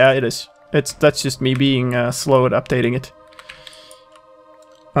 right? Yeah, it is. That's just me being slow at updating it.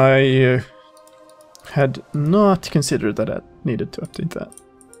 I had not considered that I needed to update that.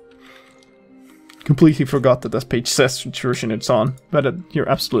 Completely forgot that this page says which version it's on, but you're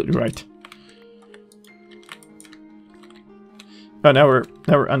absolutely right. Oh, now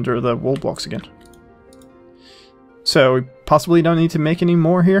we're under the wall blocks again. So we possibly don't need to make any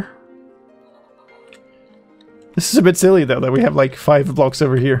more here. This is a bit silly though that we have like 5 blocks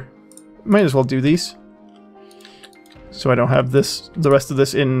over here. Might as well do these, so I don't have the rest of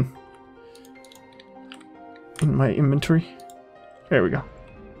this in my inventory. There we go.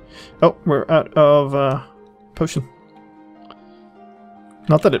 Oh, we're out of potion.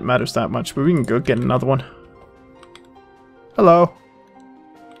 Not that it matters that much, but we can go get another one. Hello.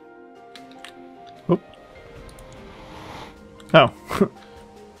 Oh. Oh.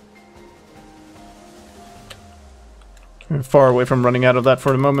 We're far away from running out of that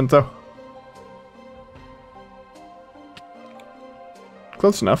for the moment, though.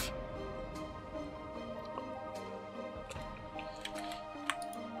 Close enough.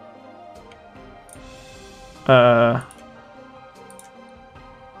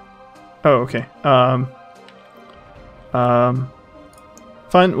 Oh, okay.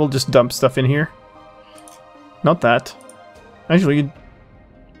 Fine, we'll just dump stuff in here. Not that. Actually,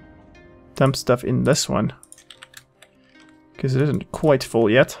 dump stuff in this one. Because it isn't quite full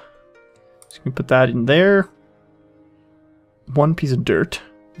yet. So we can put that in there. 1 piece of dirt.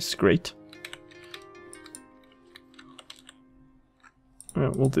 This is great.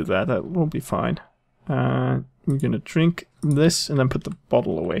 We'll do that. That will be fine. We're gonna drink this and then put the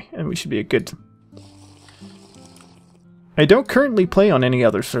bottle away, and we should be good. I don't currently play on any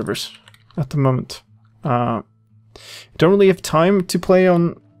other servers at the moment. I don't really have time to play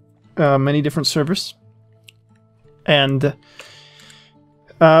on many different servers, and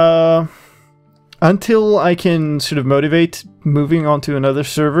until I can sort of motivate moving on to another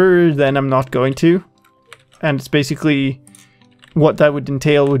server, then I'm not going to. And it's basically what that would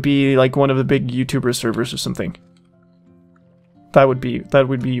entail would be like one of the big YouTuber servers or something. That would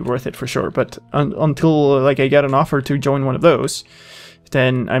be worth it for sure. But until like I get an offer to join one of those,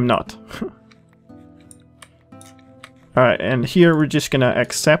 then I'm not. All right, and here we're just gonna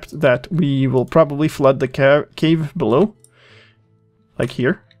accept that we will probably flood the cave below, like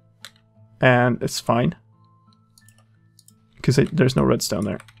here, and it's fine because there's no redstone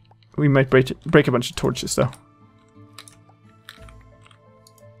there. We might break a bunch of torches though.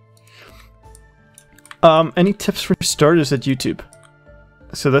 Any tips for starters at YouTube?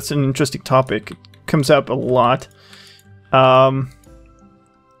 So that's an interesting topic. It comes up a lot. I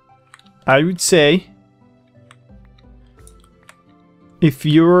would say if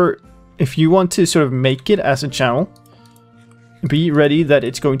you want to sort of make it as a channel, be ready that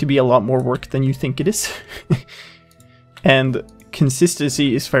it's going to be a lot more work than you think it is. And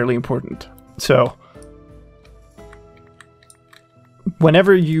consistency is fairly important. So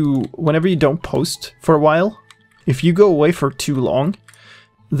whenever you don't post for a while, if you go away for too long,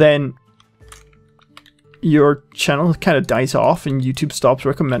 then your channel kind of dies off and YouTube stops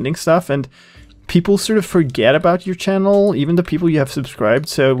recommending stuff, and people sort of forget about your channel, even the people you have subscribed.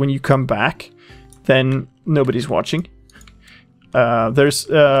 So when you come back, then nobody's watching. There's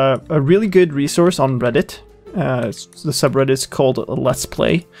a really good resource on Reddit. The subreddit is called Let's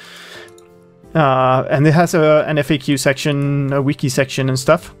Play. And it has an FAQ section, a wiki section and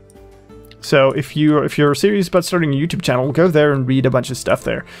stuff. So if you're serious about starting a YouTube channel, go there and read a bunch of stuff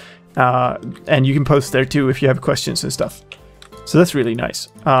there. And you can post there too if you have questions and stuff. So that's really nice.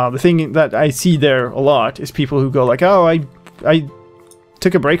 The thing that I see there a lot is people who go like, oh, I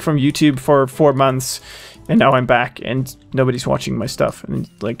took a break from YouTube for 4 months and now I'm back and nobody's watching my stuff. And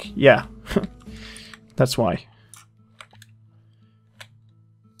like, yeah, that's why.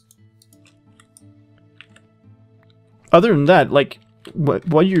 Other than that, like,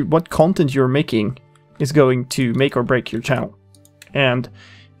 what content you're making is going to make or break your channel. And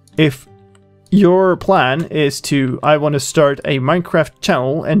if your plan is to, I want to start a Minecraft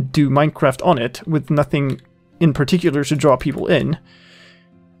channel and do Minecraft on it with nothing in particular to draw people in,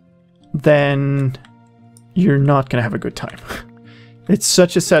 then you're not going to have a good time. It's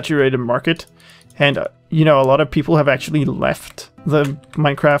such a saturated market. And, you know, a lot of people have actually left the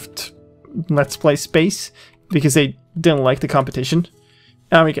Minecraft Let's Play space because they didn't like the competition.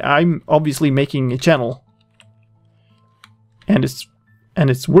 I mean, I'm obviously making a channel, and it's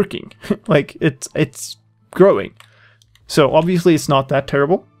working. Like it's growing. So obviously it's not that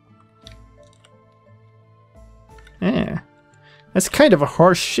terrible. Yeah, that's kind of a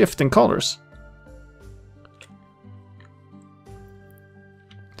harsh shift in colors.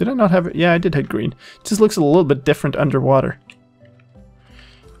 Did I not have it? Yeah, I did hit green. It just looks a little bit different underwater.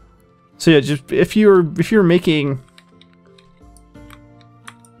 So yeah, just if you're making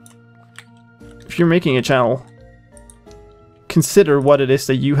a channel, consider what it is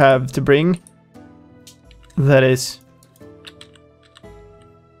that you have to bring that is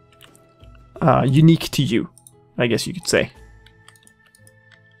unique to you, I guess you could say.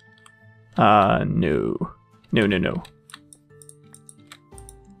 No.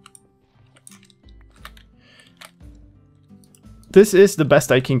 This is the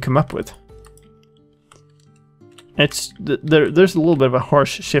best I can come up with. It's there's a little bit of a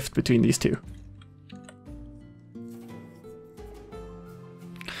harsh shift between these two.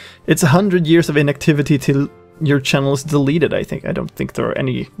 It's 100 years of inactivity till your channel is deleted, I think. I don't think there are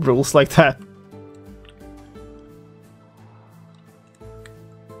any rules like that.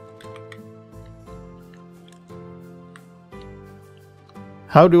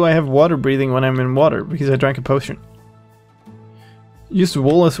 How do I have water breathing when I'm in water? Because I drank a potion. Use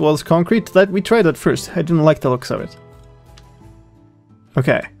wool as well as concrete? That we tried that first. I didn't like the looks of it.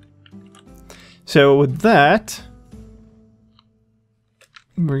 Okay. So with that,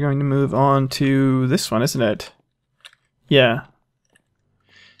 we're going to move on to this one, isn't it? Yeah.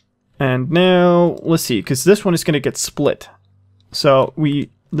 And now, let's see, because this one is going to get split. So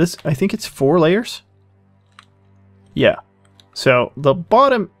I think it's 4 layers? Yeah. So the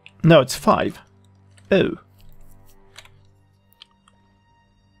bottom, no, it's 5. Oh.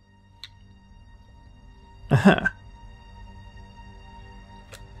 Aha.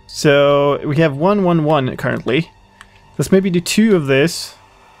 So we have 1, 1, 1 currently. Let's maybe do 2 of this.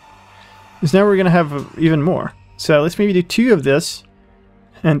 Because now we're gonna have even more. So let's maybe do 2 of this,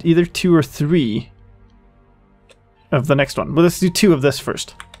 and either 2 or 3 of the next one. Well, let's do 2 of this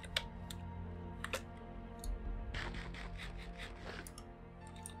first.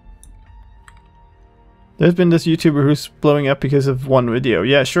 There's been this YouTuber who's blowing up because of one video.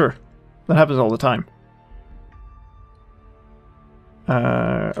 Yeah, sure. That happens all the time.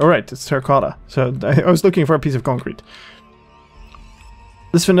 Alright, it's terracotta. So I was looking for a piece of concrete.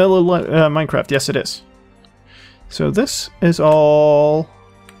 This vanilla Minecraft, yes it is. So this is all...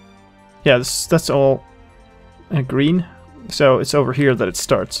 Yeah, that's all green. So it's over here that it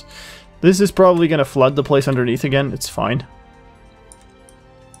starts. This is probably going to flood the place underneath again. It's fine.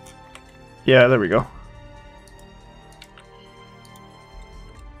 Yeah, there we go.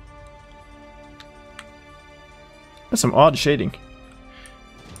 That's some odd shading.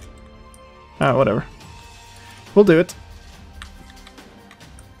 Ah, whatever. We'll do it.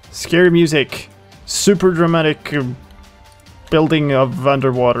 Scary music. Super dramatic building of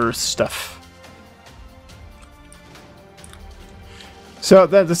underwater stuff. So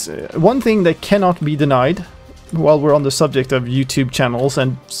that is one thing that cannot be denied while we're on the subject of YouTube channels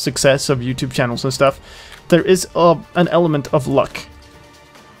and success of YouTube channels and stuff. There is an element of luck.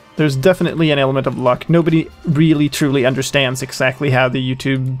 There's definitely an element of luck. Nobody really truly understands exactly how the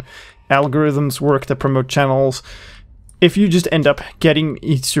YouTube algorithms work to promote channels. If you just end up getting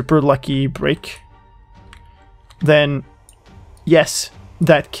a super lucky break, then yes,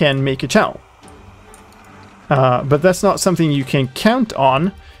 that can make a channel. But that's not something you can count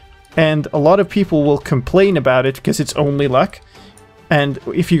on, and a lot of people will complain about it because it's only luck. And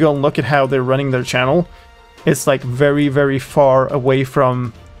if you go and look at how they're running their channel, it's like very, very far away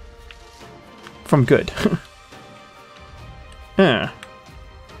from good. Yeah.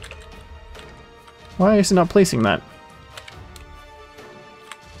 Why is it not placing that?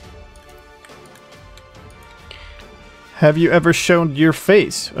 Have you ever shown your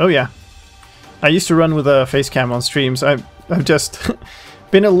face? Oh yeah. I used to run with a face cam on streams. I've just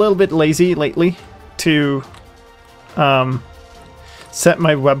been a little bit lazy lately to set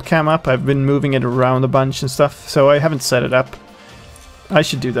my webcam up. I've been moving it around a bunch and stuff, so I haven't set it up. I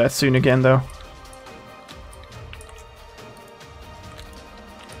should do that soon again though.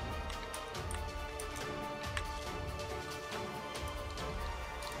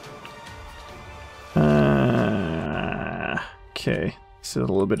 Okay, this is a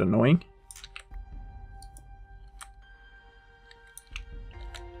little bit annoying.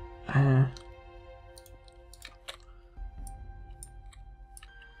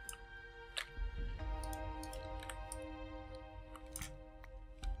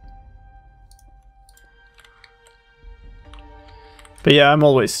 But yeah, I'm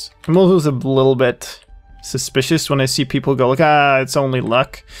always a little bit suspicious when I see people go like, ah, it's only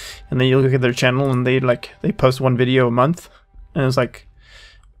luck, and then you look at their channel and they post one video a month, and it's like,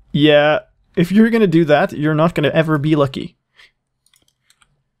 yeah, if you're gonna do that, you're not gonna ever be lucky.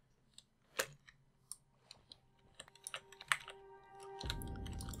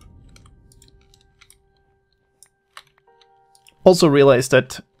 Also realize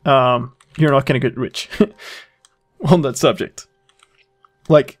that you're not gonna get rich on that subject.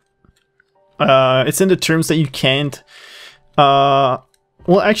 Like, it's in the terms that you can't, well,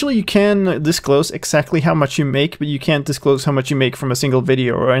 actually you can disclose exactly how much you make, but you can't disclose how much you make from a single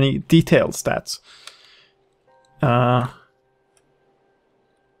video or any detailed stats.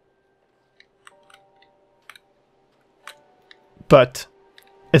 But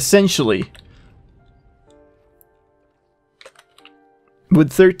essentially,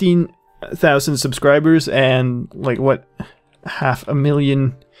 with 13,000 subscribers and like what,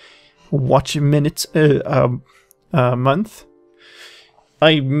 500,000 watch minutes a month,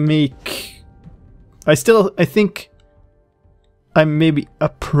 I think I'm maybe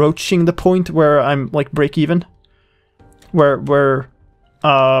approaching the point where I'm like break even, where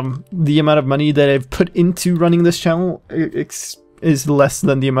the amount of money that I've put into running this channel is less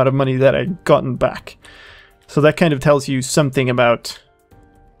than the amount of money that I've gotten back. So that kind of tells you something about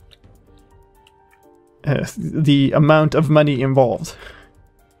the amount of money involved.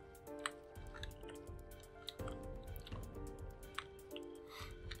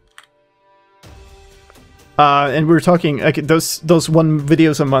 And we're talking like those one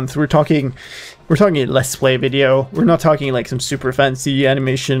videos a month. We're talking a Let's Play video. We're not talking like some super fancy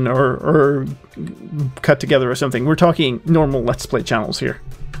animation or cut together or something. We're talking normal Let's Play channels here.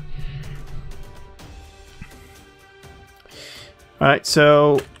 All right,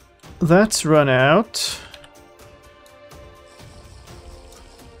 so that's run out.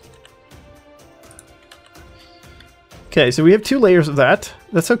 Okay, so we have 2 layers of that.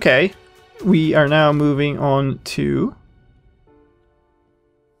 That's okay. We are now moving on to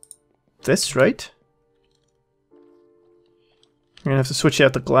this, right? I'm gonna have to switch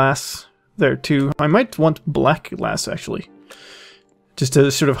out the glass there too. I might want black glass actually, just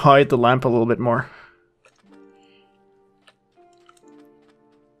to sort of hide the lamp a little bit more.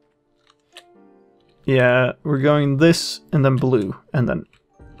 Yeah, we're going this and then blue, and then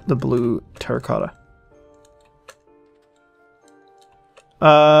the blue terracotta.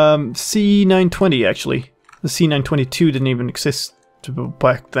 C920 actually. The C922 didn't even exist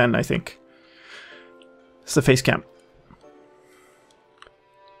back then, I think. It's the face cam.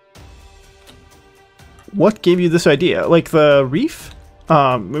 What gave you this idea? Like the reef?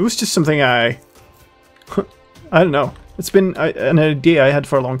 It was just something I don't know. It's been an idea I had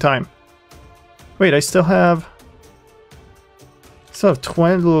for a long time. Wait, I still have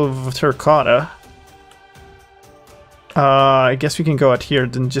 12 terracotta. I guess we can go out here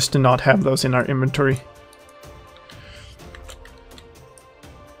then, just to not have those in our inventory.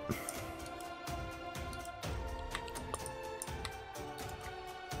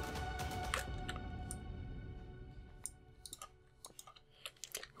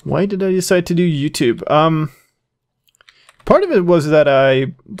 Why did I decide to do YouTube? Part of it was that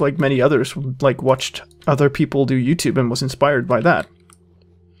I, like many others, like watched other people do YouTube and was inspired by that.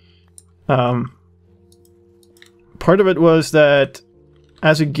 Part of it was that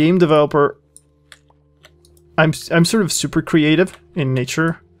as a game developer, I'm sort of super creative in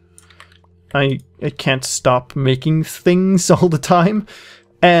nature, I can't stop making things all the time.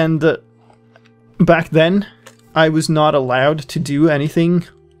 And back then, I was not allowed to do anything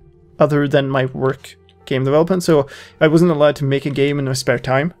other than my work game development. So I wasn't allowed to make a game in my spare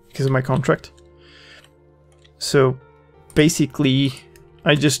time because of my contract. So basically,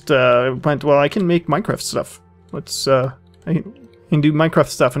 I just went, well, I can make Minecraft stuff. Let's, I can do Minecraft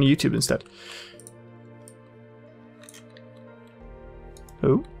stuff on YouTube instead.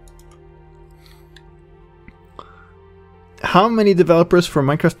 Oh. How many developers for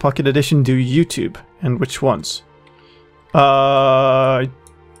Minecraft Pocket Edition do YouTube, and which ones? Not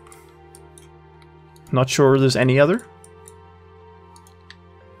sure there's any other.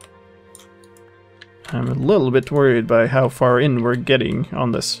 I'm a little bit worried by how far in we're getting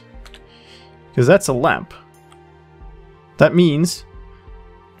on this. Because that's a lamp. That means...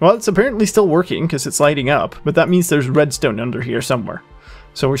 Well, it's apparently still working because it's lighting up, but that means there's redstone under here somewhere.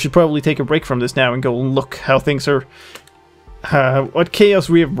 So we should probably take a break from this now and go look how things are... what chaos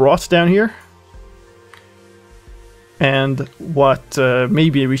we have brought down here. And what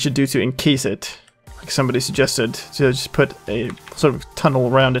maybe we should do to encase it. Like somebody suggested, to just put a sort of tunnel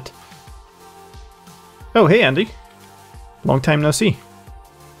around it. Oh, hey Andy. Long time no see.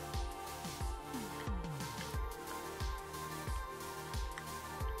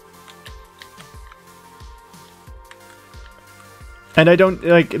 And I don't,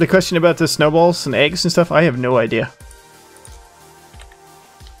 like, the question about the snowballs and eggs and stuff, I have no idea.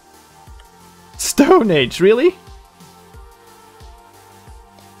 Stone Age, really?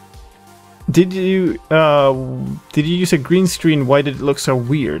 Did you use a green screen? Why did it look so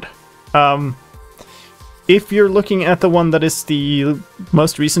weird? If you're looking at the one that is the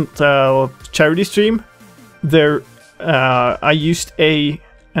most recent charity stream, there I used an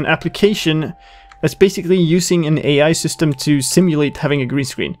application that's basically using an AI system to simulate having a green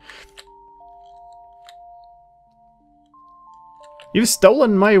screen. You've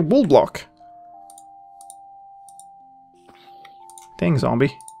stolen my wool block. Dang,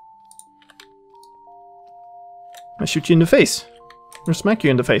 zombie. I'll shoot you in the face. Or smack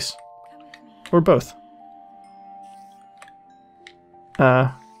you in the face. Or both.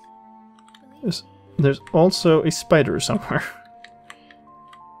 There's also a spider somewhere.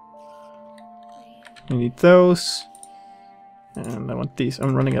 I need those. And I want these.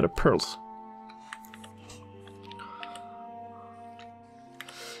 I'm running out of pearls.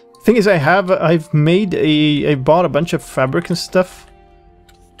 Thing is, I've made I bought a bunch of fabric and stuff.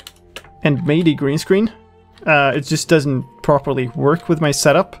 And made a green screen. It just doesn't properly work with my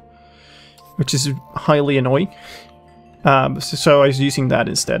setup. Which is highly annoying. So I was using that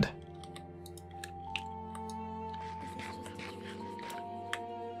instead.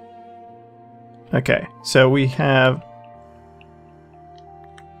 Okay, so we have...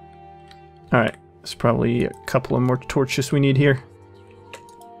 Alright, there's probably a couple of more torches we need here.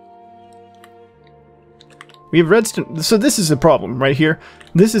 We have redstone... So this is the problem right here.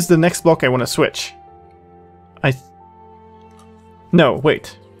 This is the next block I want to switch. No,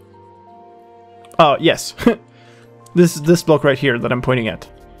 wait. Yes. This block right here that I'm pointing at.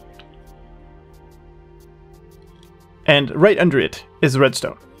 And right under it is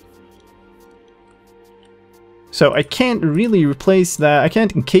redstone. So I can't really replace that. I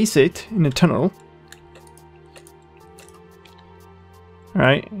can't encase it in a tunnel.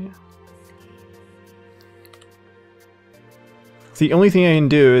 Alright. The only thing I can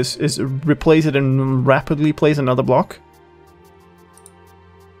do is replace it and rapidly place another block.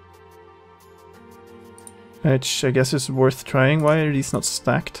 Which I guess is worth trying. Why are these not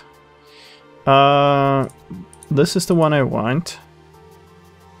stacked? This is the one I want.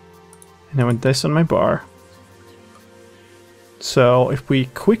 And I want this on my bar. So if we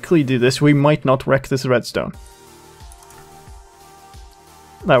quickly do this, we might not wreck this redstone.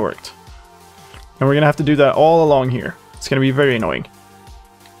 That worked. And we're gonna have to do that all along here. It's gonna be very annoying.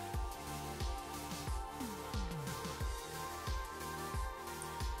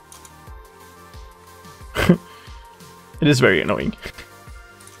 It is very annoying.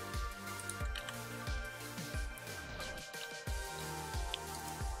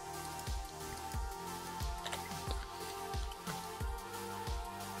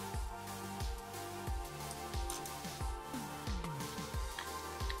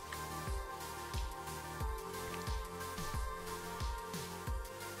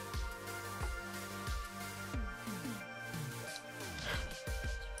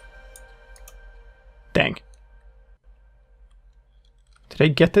 Dang. Did I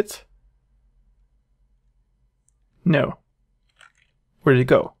get it? No. Where did it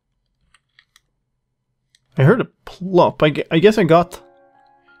go? I heard a plop. I guess I got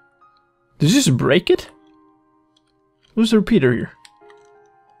Did you just break it? There's a repeater here.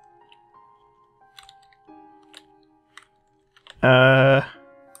 Or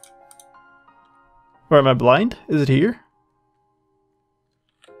am I blind? Is it here?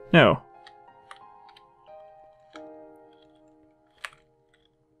 No.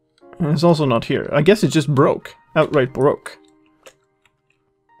 And it's also not here. I guess it just broke. Outright broke.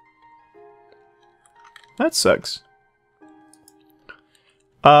 That sucks.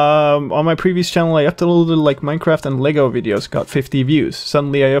 On my previous channel I uploaded like Minecraft and Lego videos, got 50 views.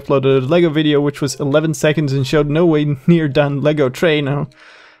 Suddenly I uploaded a Lego video which was 11 seconds and showed no way near done Lego train.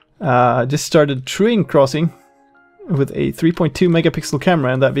 Just started train crossing with a 3.2 megapixel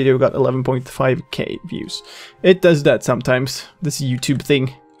camera and that video got 11.5k views. It does that sometimes, this YouTube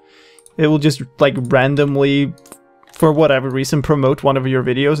thing. It will just like randomly, for whatever reason, promote one of your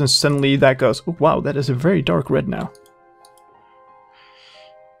videos and suddenly that goes, oh, wow, that is a very dark red now.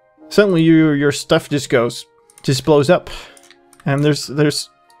 Suddenly your stuff just blows up. And there's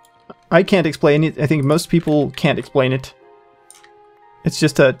I can't explain it. I think most people can't explain it. It's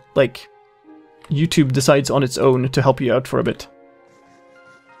just that, like, YouTube decides on its own to help you out for a bit.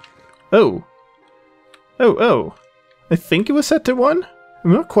 Oh. Oh. I think it was set to 1?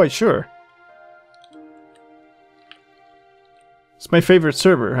 I'm not quite sure. It's my favorite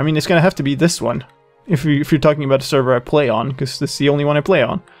server. I mean, it's gonna have to be this one. If you're talking about a server I play on, because this is the only one I play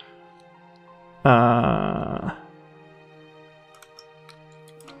on.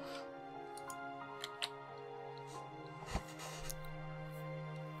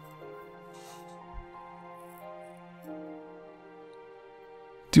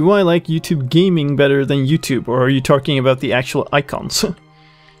 Do I like YouTube gaming better than YouTube, or are you talking about the actual icons?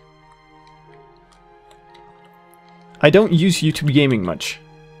 I don't use YouTube gaming much.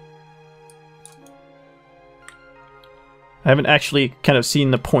 I haven't actually kind of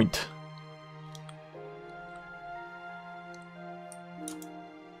seen the point.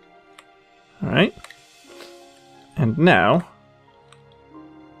 Alright. And now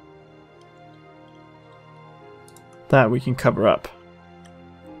that we can cover up.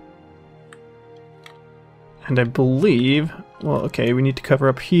 And I believe, well, okay, we need to cover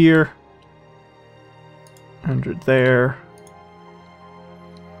up here. 100 there.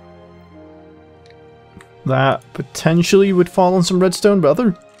 That potentially would fall on some redstone, but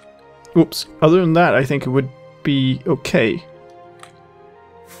other than that, I think it would be okay.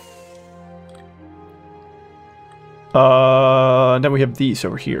 Then we have these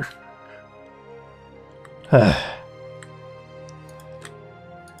over here.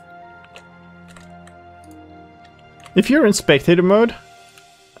 If you're in spectator mode,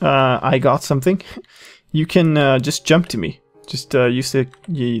 I got something. You can just jump to me. Just use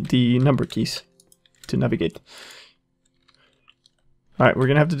the number keys to navigate. Alright, we're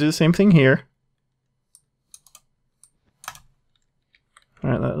gonna have to do the same thing here.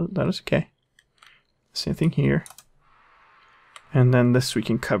 Alright, that is okay. Same thing here. And then this we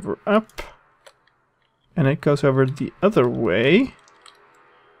can cover up. And it goes over the other way.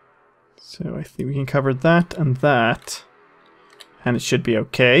 So I think we can cover that and that. And it should be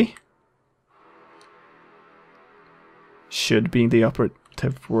okay. Should be the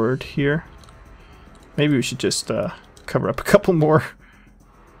operative word here. Maybe we should just cover up a couple more.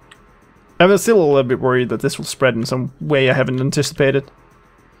 I'm still a little bit worried that this will spread in some way I haven't anticipated.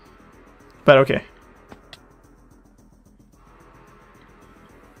 But okay.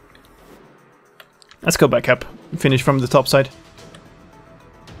 Let's go back up and finish from the top side.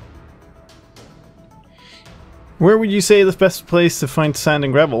 Where would you say the best place to find sand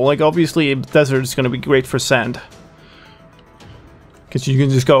and gravel? Like, obviously a desert is going to be great for sand. Because you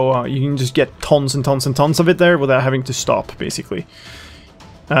can just go, you can just get tons and tons and tons of it there without having to stop, basically.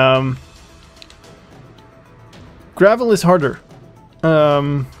 Gravel is harder.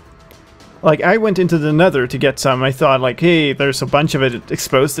 Like, I went into the nether to get some. I thought, like, hey, there's a bunch of it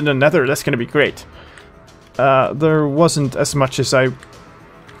exposed in the nether. That's going to be great. There wasn't as much as I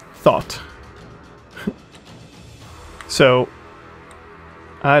thought. So,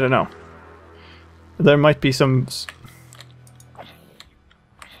 I don't know. There might be some...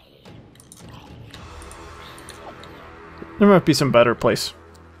 There might be some better place.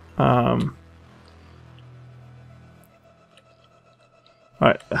 Alright,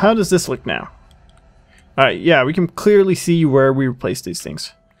 how does this look now? Alright, yeah, we can clearly see where we replaced these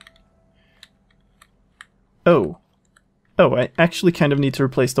things. Oh. Oh, I actually kind of need to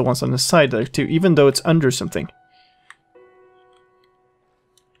replace the ones on the side there too, even though it's under something.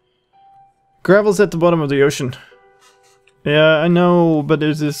 Gravel's at the bottom of the ocean. Yeah, I know, but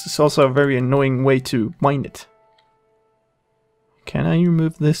this is also a very annoying way to mine it. Can I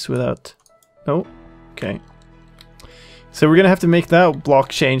remove this without Oh, okay. So we're gonna have to make that block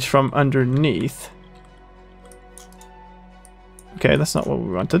change from underneath. Okay, that's not what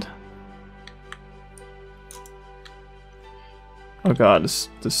we wanted. Oh god, this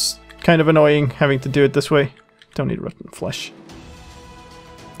is kind of annoying having to do it this way. Don't need rotten flesh.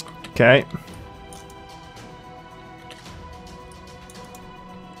 Okay.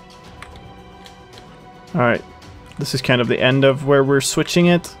 Alright. This is kind of the end of where we're switching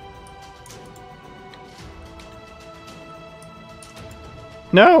it.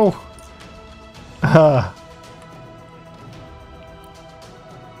 No!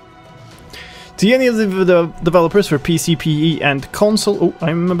 Do any of the developers for PC, PE, and console... Oh,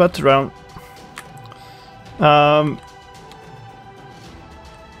 I'm about to drown.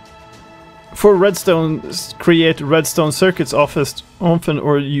 For Redstone, create Redstone circuits often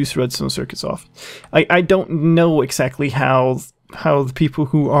or use Redstone circuits off. I don't know exactly how the people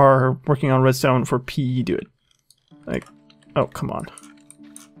who are working on Redstone for PE do it. Like, oh, come on.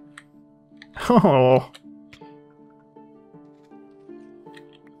 Oh.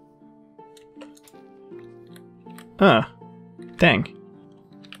 Ah, dang.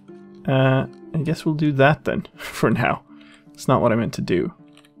 I guess we'll do that then, for now. It's not what I meant to do.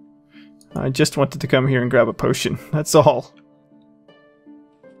 I just wanted to come here and grab a potion, that's all.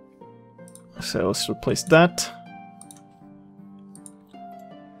 So let's replace that.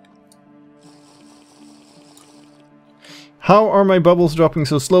 How are my bubbles dropping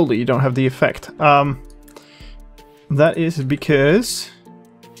so slowly? You don't have the effect. That is because...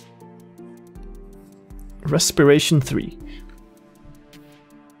 Respiration 3.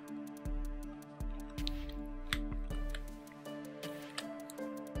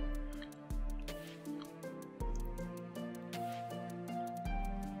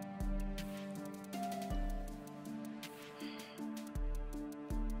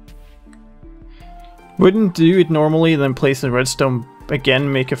 Wouldn't do it normally, then place the redstone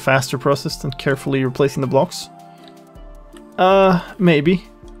again, make a faster process than carefully replacing the blocks? Maybe.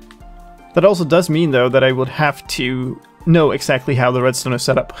 That also does mean, though, that I would have to know exactly how the redstone is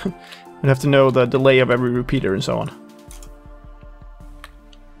set up. I'd have to know the delay of every repeater and so on.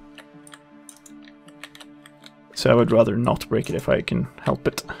 So I would rather not break it if I can help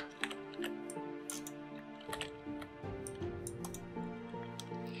it.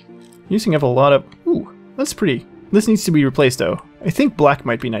 Using up a lot of... Ooh, that's pretty. This needs to be replaced, though. I think black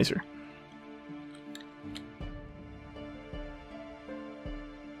might be nicer.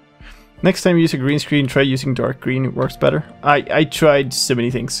 Next time you use a green screen, try using dark green. It works better. I tried so many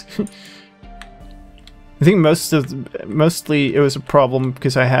things. I think mostly it was a problem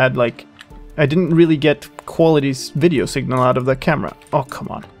because I had, like... I didn't really get quality video signal out of the camera. Oh, come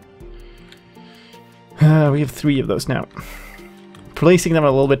on. We have 3 of those now. Placing them a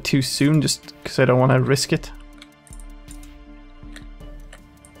little bit too soon just because I don't want to risk it.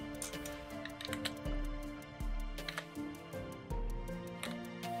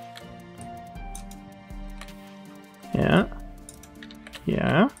 Yeah.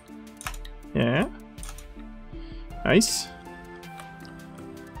 Yeah. Yeah. Nice.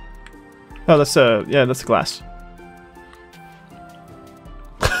 Oh, that's yeah, that's glass.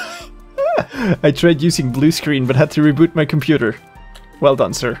 I tried using blue screen but had to reboot my computer. Well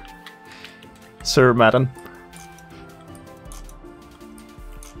done, sir. Sir, madam.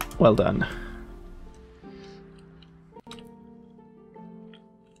 Well done.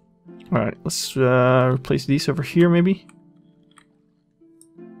 Alright, let's replace these over here, maybe?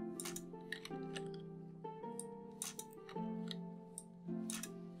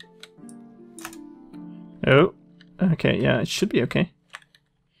 Oh, okay, yeah, it should be okay.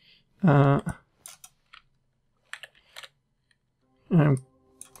 I'm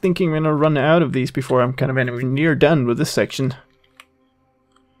thinking I'm gonna run out of these before I'm kind of anywhere near done with this section.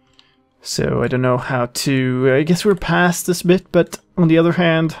 So I don't know how to... I guess we're past this bit, but on the other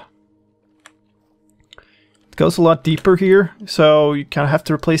hand... It goes a lot deeper here, so you kind of have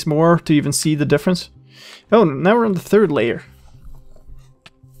to replace more to even see the difference. Oh, now we're on the 3rd layer.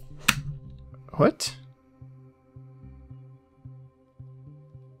 What?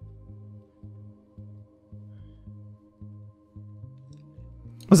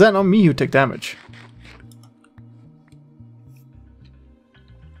 Was that not me who took damage?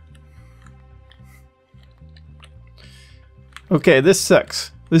 Okay, this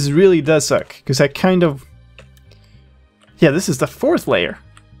sucks. This really does suck, because I kind of... Yeah, this is the 4th layer.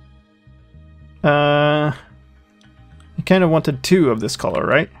 I kind of wanted 2 of this color,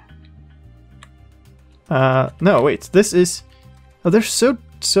 right? No, wait, this is... Oh, they're so...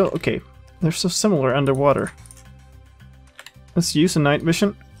 Okay, they're so similar underwater. Let's use a night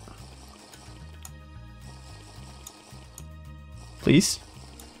vision. please.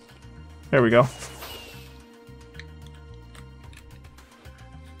 There we go.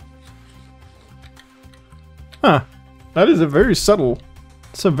 Huh. That is a very subtle...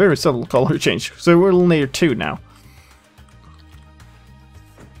 It's a very subtle color change. So we're layer 2 now.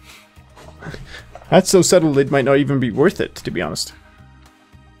 That's so subtle it might not even be worth it, to be honest.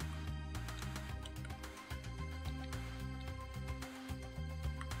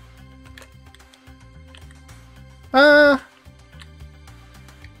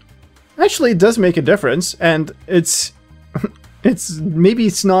 Actually, it does make a difference, and it's... maybe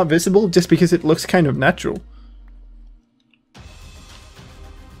it's not visible just because it looks kind of natural.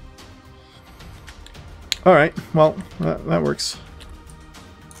 Alright, well, that works.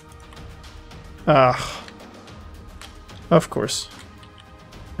 Of course.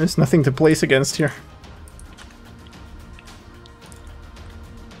 There's nothing to place against here.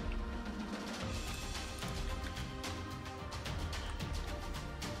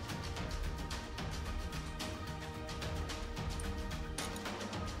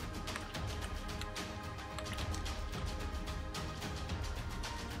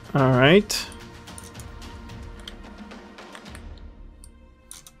 Alright.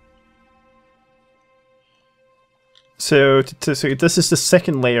 So, so this is the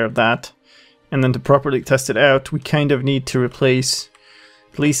second layer of that, and then to properly test it out, we kind of need to replace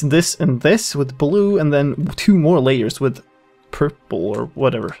at least this and this with blue, and then 2 more layers with purple or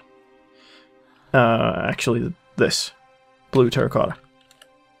whatever. Actually, this blue terracotta.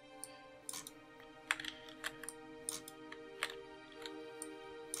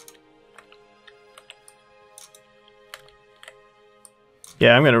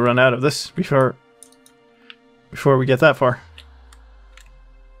 Yeah, I'm gonna run out of this before we get that far.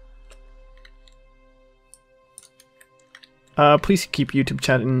 Please keep YouTube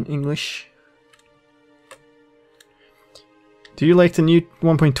chat in English. Do you like the new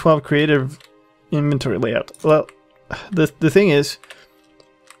 1.12 creative inventory layout? Well, the thing is,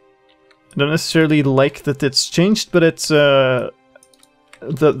 I don't necessarily like that it's changed, but it's the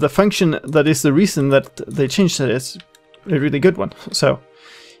function that is the reason that they changed it is a really good one. So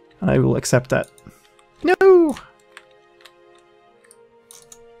I will accept that. No!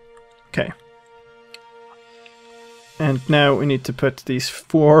 Okay. And now we need to put these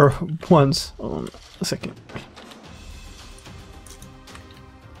 4 ones on a second.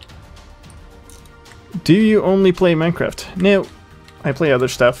 Do you only play Minecraft? No, I play other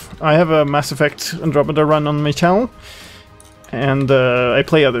stuff. I have a Mass Effect Andromeda run on my channel, and I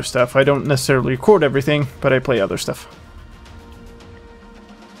play other stuff. I don't necessarily record everything, but I play other stuff.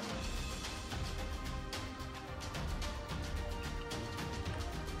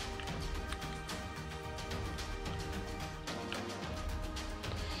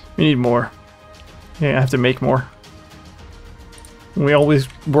 We need more. Yeah, I have to make more. We always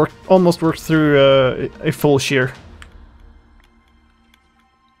almost worked through a full shear.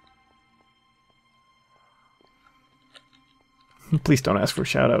 Please don't ask for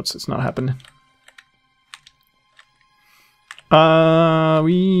shoutouts. It's not happening.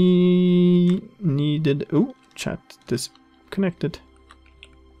 We needed... Oh, chat disconnected.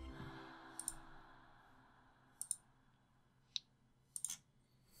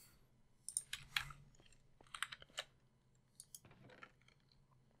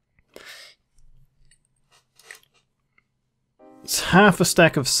 It's half a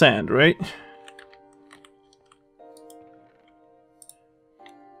stack of sand, right?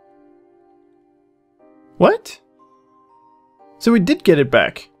 What? So we did get it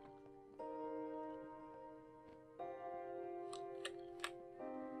back.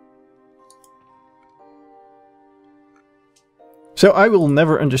 So I will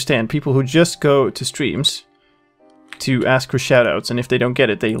never understand people who just go to streams to ask for shoutouts, and if they don't get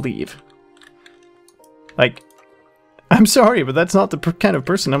it, they leave. Like... I'm sorry, but that's not the kind of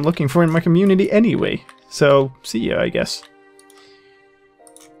person I'm looking for in my community anyway. So, see ya, I guess.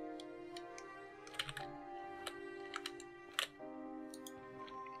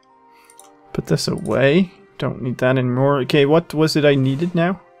 Put this away. Don't need that anymore. Okay, what was it I needed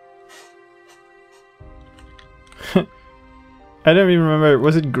now? I don't even remember.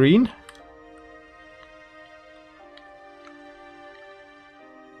 Was it green?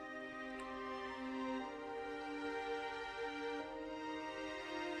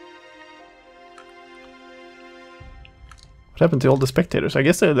 What happened to all the spectators? I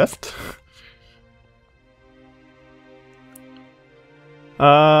guess they left.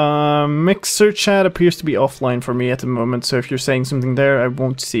 Mixer chat appears to be offline for me at the moment, so if you're saying something there, I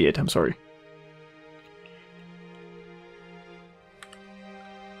won't see it. I'm sorry.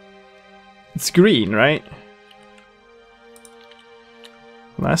 It's green, right?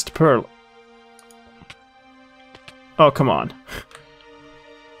 Last pearl. Oh, come on.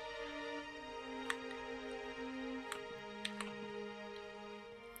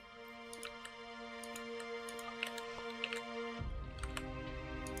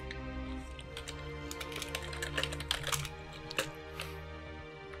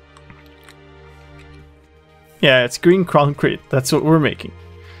 Yeah, it's green concrete. That's what we're making.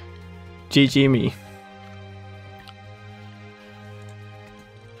 GG me.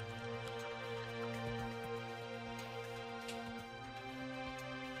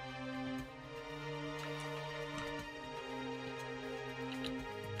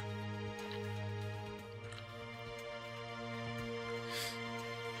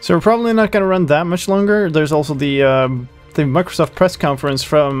 So we're probably not going to run that much longer. There's also the Microsoft press conference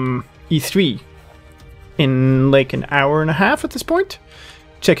from E3 in like an hour and a half at this point,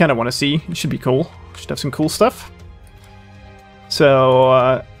 which I kind of want to see. It should be cool. Should have some cool stuff.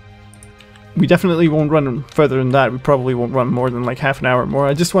 So we definitely won't run further than that. We probably won't run more than like half an hour more.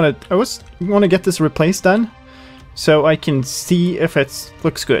 I want to get this replace done so I can see if it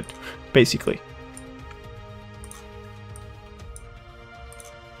looks good, basically.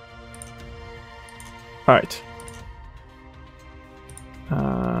 Alright.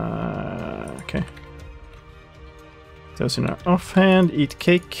 Okay. Those in our offhand, eat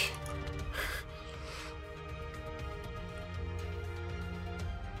cake.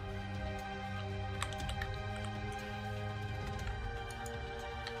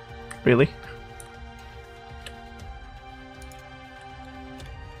 Really?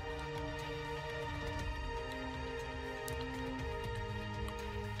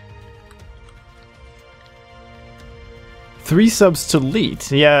 Three subs to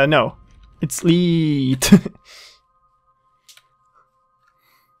lead. Yeah, no. It's lead.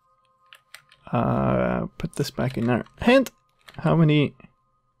 Put this back in our hand. How many?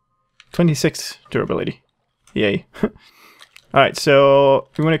 26 durability. Yay. Alright, so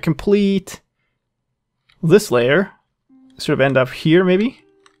we want to complete this layer. Sort of end up here, maybe?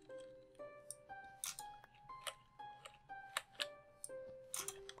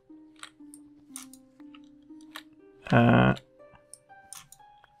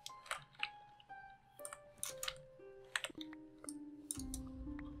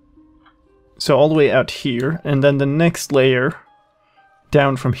 So all the way out here, and then the next layer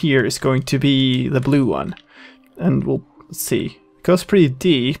down from here is going to be the blue one. And we'll see. It goes pretty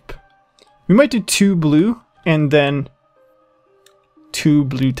deep. We might do 2 blue and then 2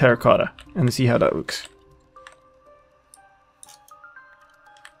 blue terracotta and see how that looks.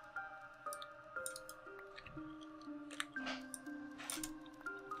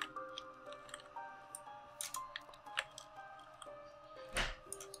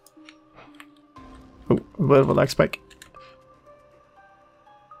 Oh, a bit of a lag spike.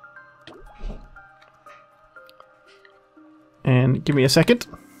 And give me a second.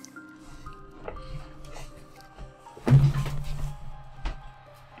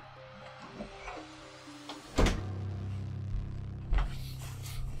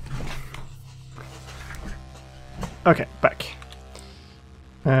 Okay, back.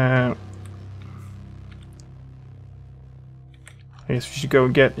 I guess we should go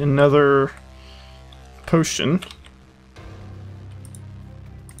get another potion.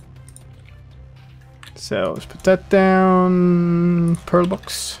 So let's put that down. Pearl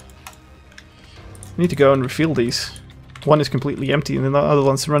box. I need to go and refill these. One is completely empty and the other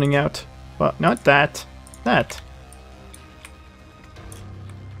one's running out. Well, not that. That.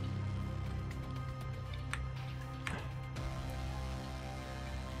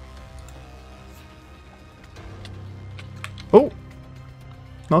 Oh!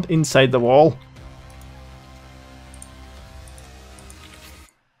 Not inside the wall.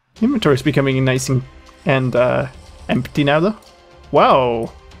 Inventory is becoming nice and empty now, though.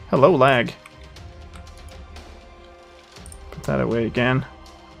 Wow! Hello, lag. Put that away again.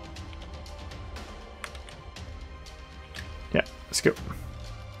 Yeah, let's go.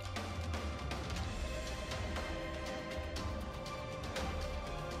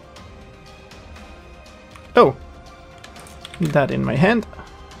 Oh! Need that in my hand.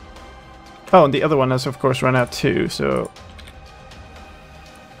 Oh, and the other one has, of course, run out too, so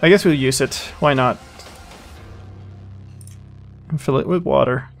I guess we'll use it. Why not? And fill it with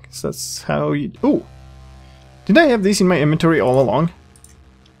water, because that's how you... Ooh! Did I have these in my inventory all along?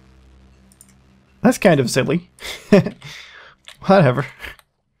 That's kind of silly. Whatever.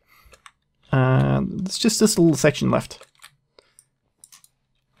 It's just this little section left.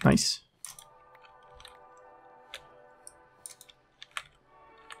 Nice.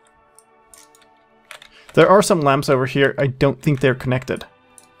 There are some lamps over here. I don't think they're connected.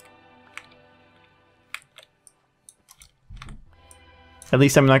 At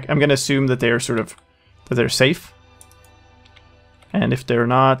least I'm gonna assume that they're that they're safe. And if they're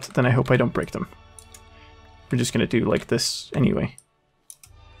not, then I hope I don't break them. We're just gonna do like this anyway.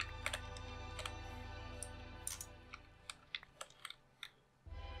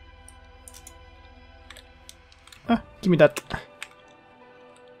 Give me that.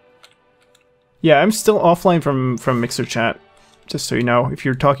 Yeah, I'm still offline from Mixer chat. Just so you know, if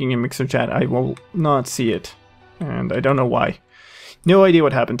you're talking in Mixer chat, I will not see it. And I don't know why. No idea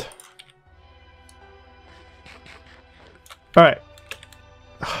what happened. Alright.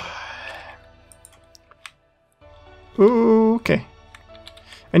 Okay.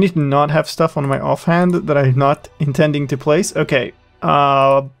 I need to not have stuff on my offhand that I'm not intending to place. Okay.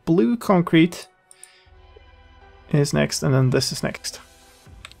 Blue concrete is next, and then this is next.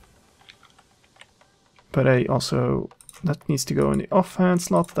 But I also... that needs to go in the offhand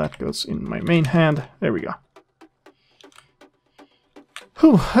slot. That goes in my main hand. There we go.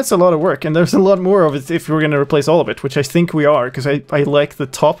 Whew, that's a lot of work, and there's a lot more of it if we're going to replace all of it, which I think we are, because I like the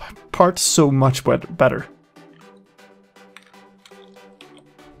top part so much better.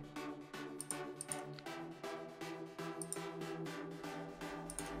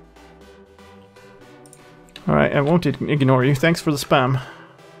 Alright, I won't ignore you. Thanks for the spam.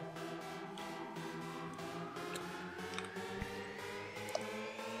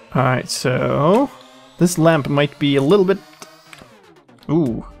 Alright, so... this lamp might be a little bit...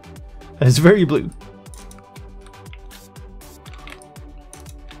 ooh. It's very blue.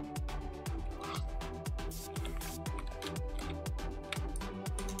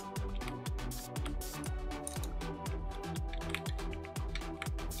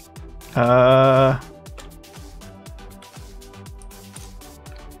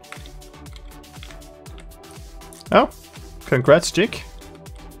 Oh, congrats, Jake.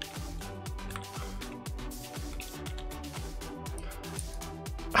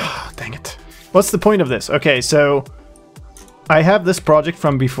 Oh, dang it. What's the point of this? Okay, so I have this project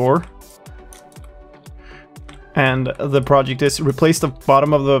from before. And the project is replace the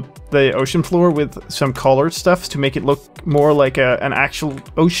bottom of the ocean floor with some colored stuff to make it look more like an actual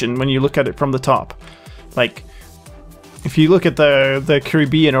ocean when you look at it from the top. Like, if you look at the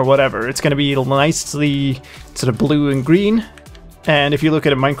Caribbean or whatever, it's going to be nicely sort of blue and green. And if you look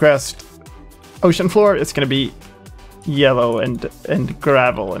at a Minecraft ocean floor, it's going to be yellow and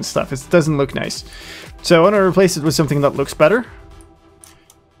gravel and stuff. It doesn't look nice. So I want to replace it with something that looks better.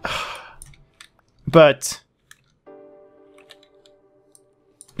 But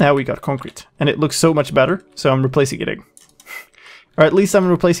now we got concrete, and it looks so much better, so I'm replacing it again. Or at least I'm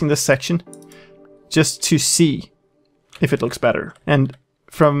replacing this section just to see if it looks better. And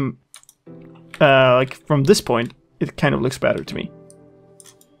from like from this point, it kind of looks better to me.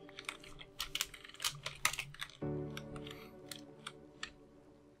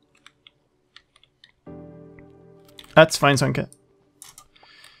 That's fine, Sanka.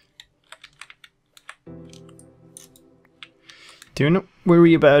 Don't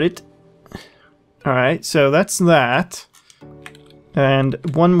worry about it. Alright, so that's that. And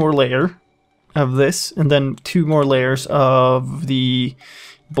one more layer of this, and then 2 more layers of the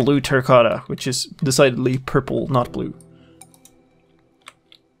blue terracotta, which is decidedly purple, not blue.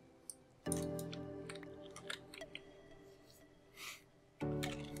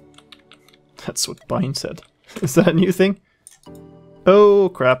 That's what Bine said. Is that a new thing? Oh,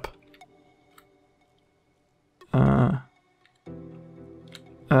 crap.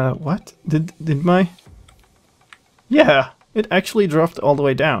 What? Did my... Yeah, it actually dropped all the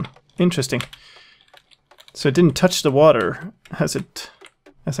way down. Interesting. So it didn't touch the water as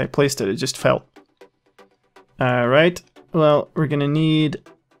I placed it, it just fell. Alright, well, we're gonna need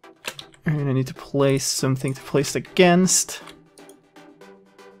to place something to place against.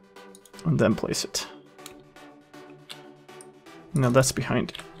 And then place it. No, that's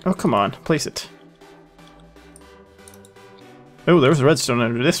behind. Oh, come on, place it. Oh, there was a redstone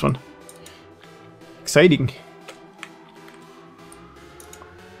under this one. Exciting.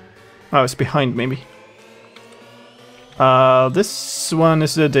 Oh, it's behind, maybe. This one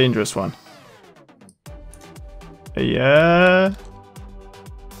is the dangerous one. Yeah.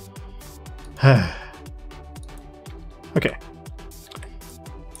 Okay.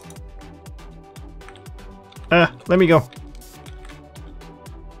 Let me go.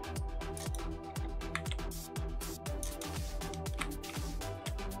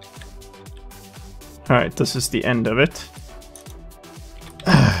 Alright, this is the end of it.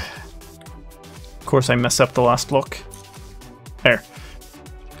 Of course I mess up the last block. There.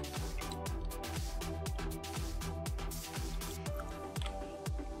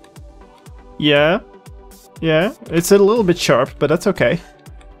 Yeah. Yeah, it's a little bit sharp, but that's okay.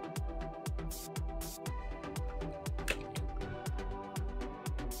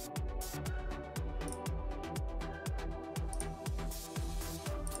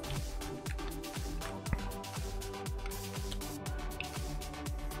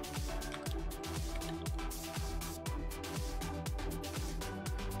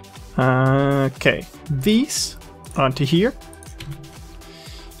 Okay, these onto here.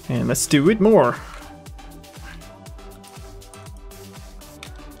 And let's do it more.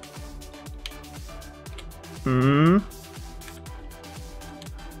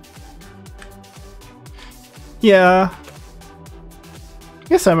 Yeah.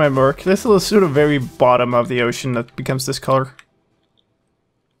 Guess that might work. This is sort of very bottom of the ocean that becomes this color.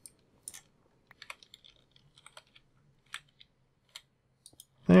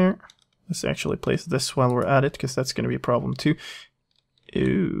 There. Let's actually place this while we're at it, because that's going to be a problem too.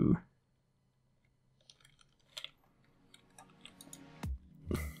 Ooh.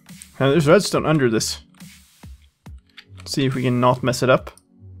 Now there's redstone under this. Let's see if we can not mess it up.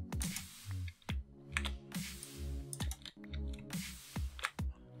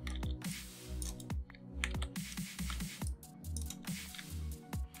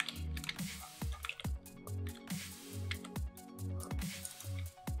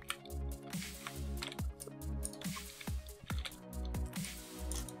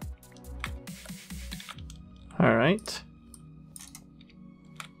 All right.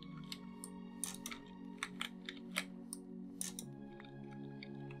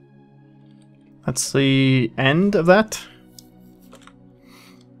 That's the end of that.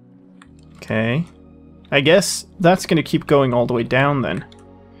 Okay. I guess that's going to keep going all the way down then.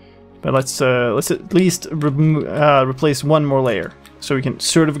 But let's at least replace one more layer, so we can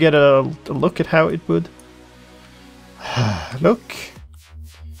sort of get a look at how it would look.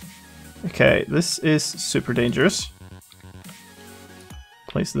 Okay, this is super dangerous.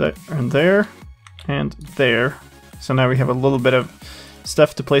 Place that and there, and there. So now we have a little bit of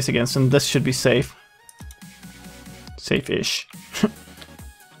stuff to place against, and this should be safe. Safe-ish.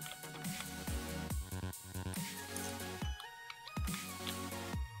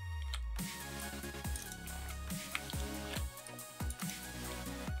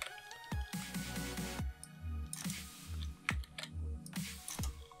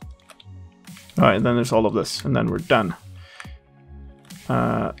 Alright, then there's all of this, and then we're done.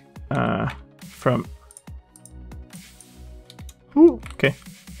 From... Ooh, okay.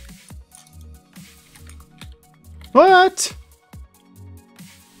 What?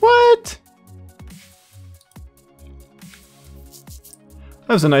 What?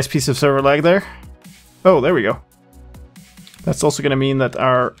 That was a nice piece of server lag there. Oh, there we go. That's also going to mean that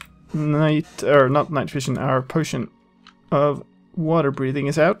our not night vision, our potion of water breathing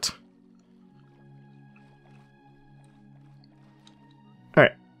is out.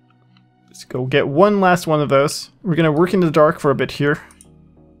 Alright. Let's go get one last one of those. We're going to work in the dark for a bit here.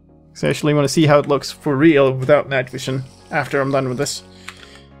 Because I actually want to see how it looks for real without night vision after I'm done with this.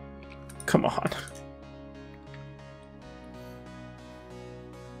 Come on.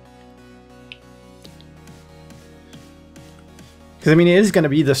 Because, I mean, it is going to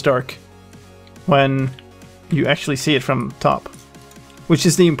be this dark when you actually see it from top. Which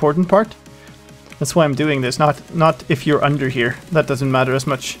is the important part. That's why I'm doing this, not if you're under here. That doesn't matter as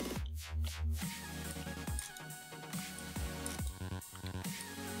much.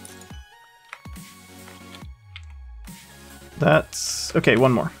 That's... okay,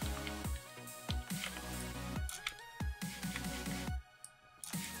 one more.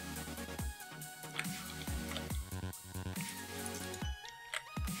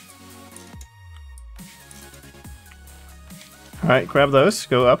 Alright, grab those,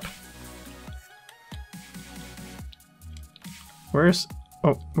 go up. Where's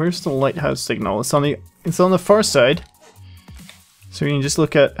the lighthouse signal? It's on the far side. So we can just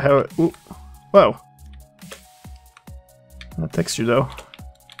look at how it, ooh, whoa. That texture though.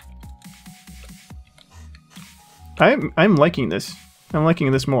 I'm liking this. I'm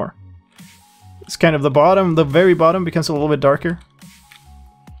liking this more. It's kind of the bottom, the very bottom becomes a little bit darker.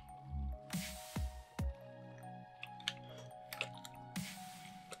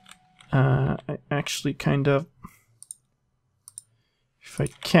 I actually kind of, if I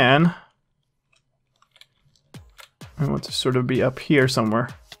can, I want to sort of be up here somewhere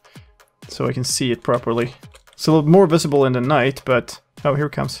so I can see it properly. It's a little more visible in the night, but oh, here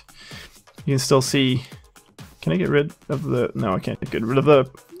it comes. You can still see. Can I get rid of the? No, I can't get rid of the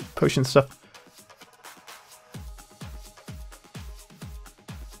potion stuff.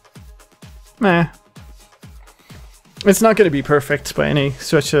 Meh. It's not going to be perfect by any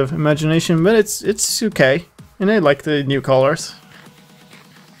stretch of imagination, but it's okay. And I like the new colors.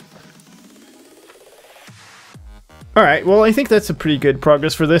 Alright, well I think that's a pretty good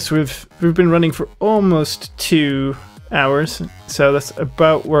progress for this. We've been running for almost 2 hours, so that's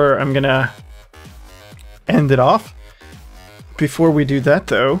about where I'm gonna end it off. Before we do that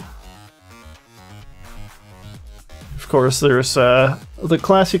though, of course there's the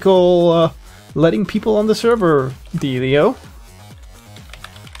classical letting people on the server dealio.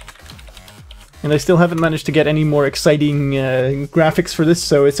 And I still haven't managed to get any more exciting graphics for this,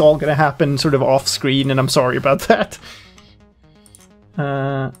 so it's all gonna happen sort of off screen, and I'm sorry about that.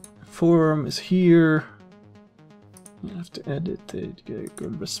 Forum is here. I have to edit it, get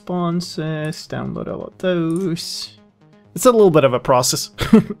good responses, download all of those. It's a little bit of a process.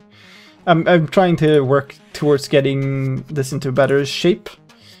 I'm trying to work towards getting this into better shape,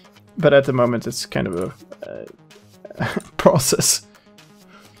 but at the moment it's kind of a process.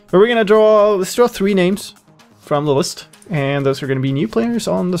 But we're gonna let's draw 3 names from the list, and those are gonna be new players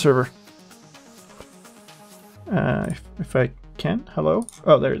on the server. If I can, hello?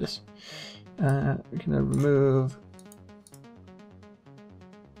 Oh, there it is. We're gonna remove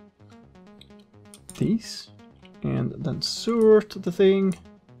these, and then sort the thing.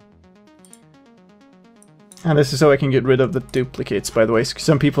 And this is so I can get rid of the duplicates, by the way.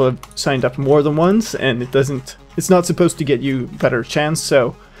 Some people have signed up more than once, and it's not supposed to get you better chance,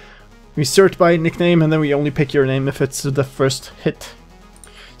 so we sort by nickname, and then we only pick your name if it's the first hit.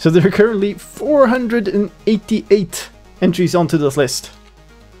 So there are currently 488 entries onto this list.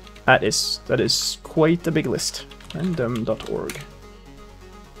 That is quite a big list. Random.org.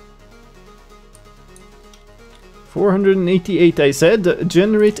 488, I said.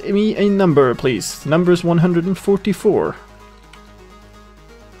 Generate me a number, please. The number is 144.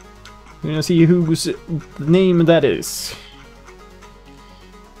 We're gonna see whose name that is.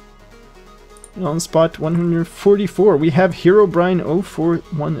 On spot 144, we have Herobrine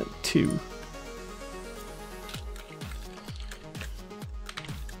 0412.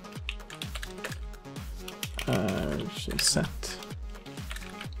 Set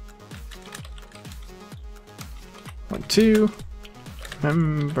 1, 2,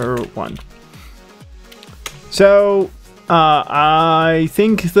 number 1. So I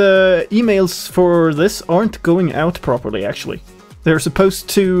think the emails for this aren't going out properly. Actually, they're supposed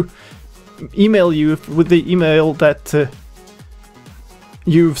to email you with the email that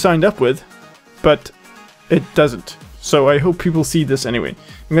you've signed up with, but it doesn't. So I hope people see this anyway.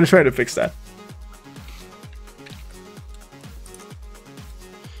 I'm gonna try to fix that.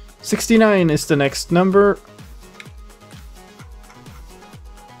 69 is the next number,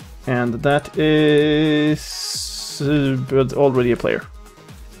 and that is already a player.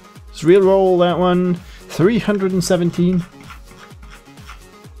 Let's re-roll that one. 317.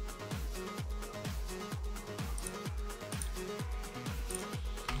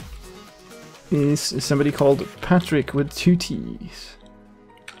 Is somebody called Patrick with 2 T's.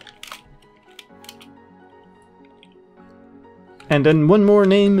 And then one more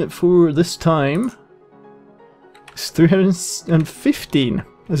name for this time. It's 315.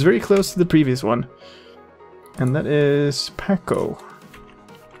 It's very close to the previous one. And that is Paco.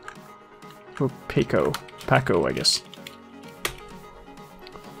 Or Paco. Paco, I guess.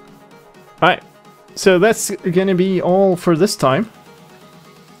 Alright. So that's gonna be all for this time.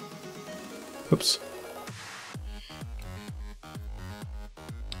 Oops.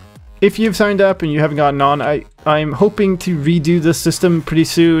 If you've signed up and you haven't gotten on, I'm hoping to redo the system pretty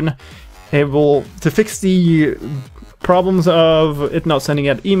soon. To fix the problems of it not sending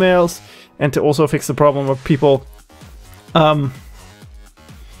out emails, and to also fix the problem of people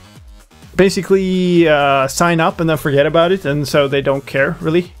basically sign up and then forget about it, and so they don't care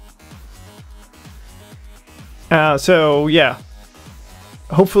really. So yeah.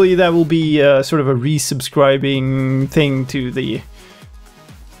 Hopefully that will be sort of a resubscribing thing to the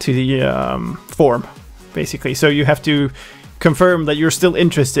form, basically. So you have to confirm that you're still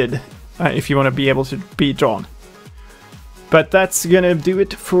interested if you want to be able to be drawn. But that's gonna do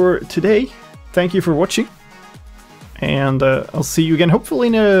it for today. Thank you for watching, and I'll see you again hopefully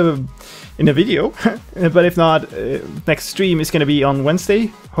in a video. But if not, next stream is gonna be on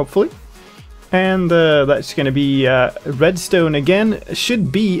Wednesday, hopefully. And that's going to be Redstone again.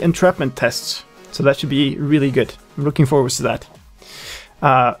 Should be entrapment tests. So that should be really good. I'm looking forward to that.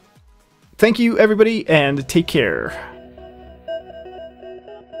 Thank you, everybody, and take care.